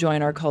cool and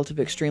join our cult of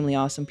extremely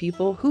awesome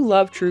people who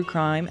love true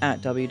crime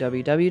at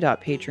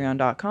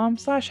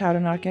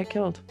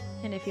www.patreon.com/howtonotgetkilled.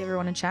 And if you ever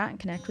want to chat and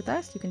connect with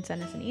us, you can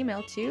send us an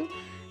email to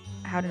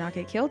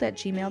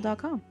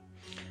howtonotgetkilled@gmail.com.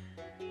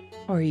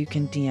 Or you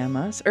can DM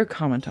us or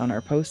comment on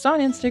our posts on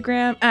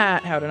Instagram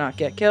at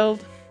howtonotgetkilled.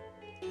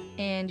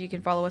 And you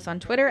can follow us on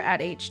Twitter at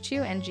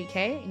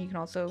H2NGK. And you can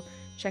also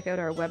check out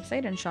our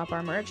website and shop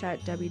our merch at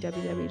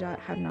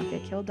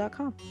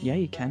www.howtonotgetkilled.com. Yeah,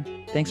 you can.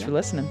 Thanks for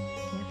listening.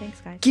 Yeah,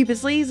 thanks, guys. Keep it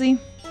sleazy.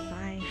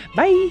 Bye.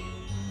 Bye.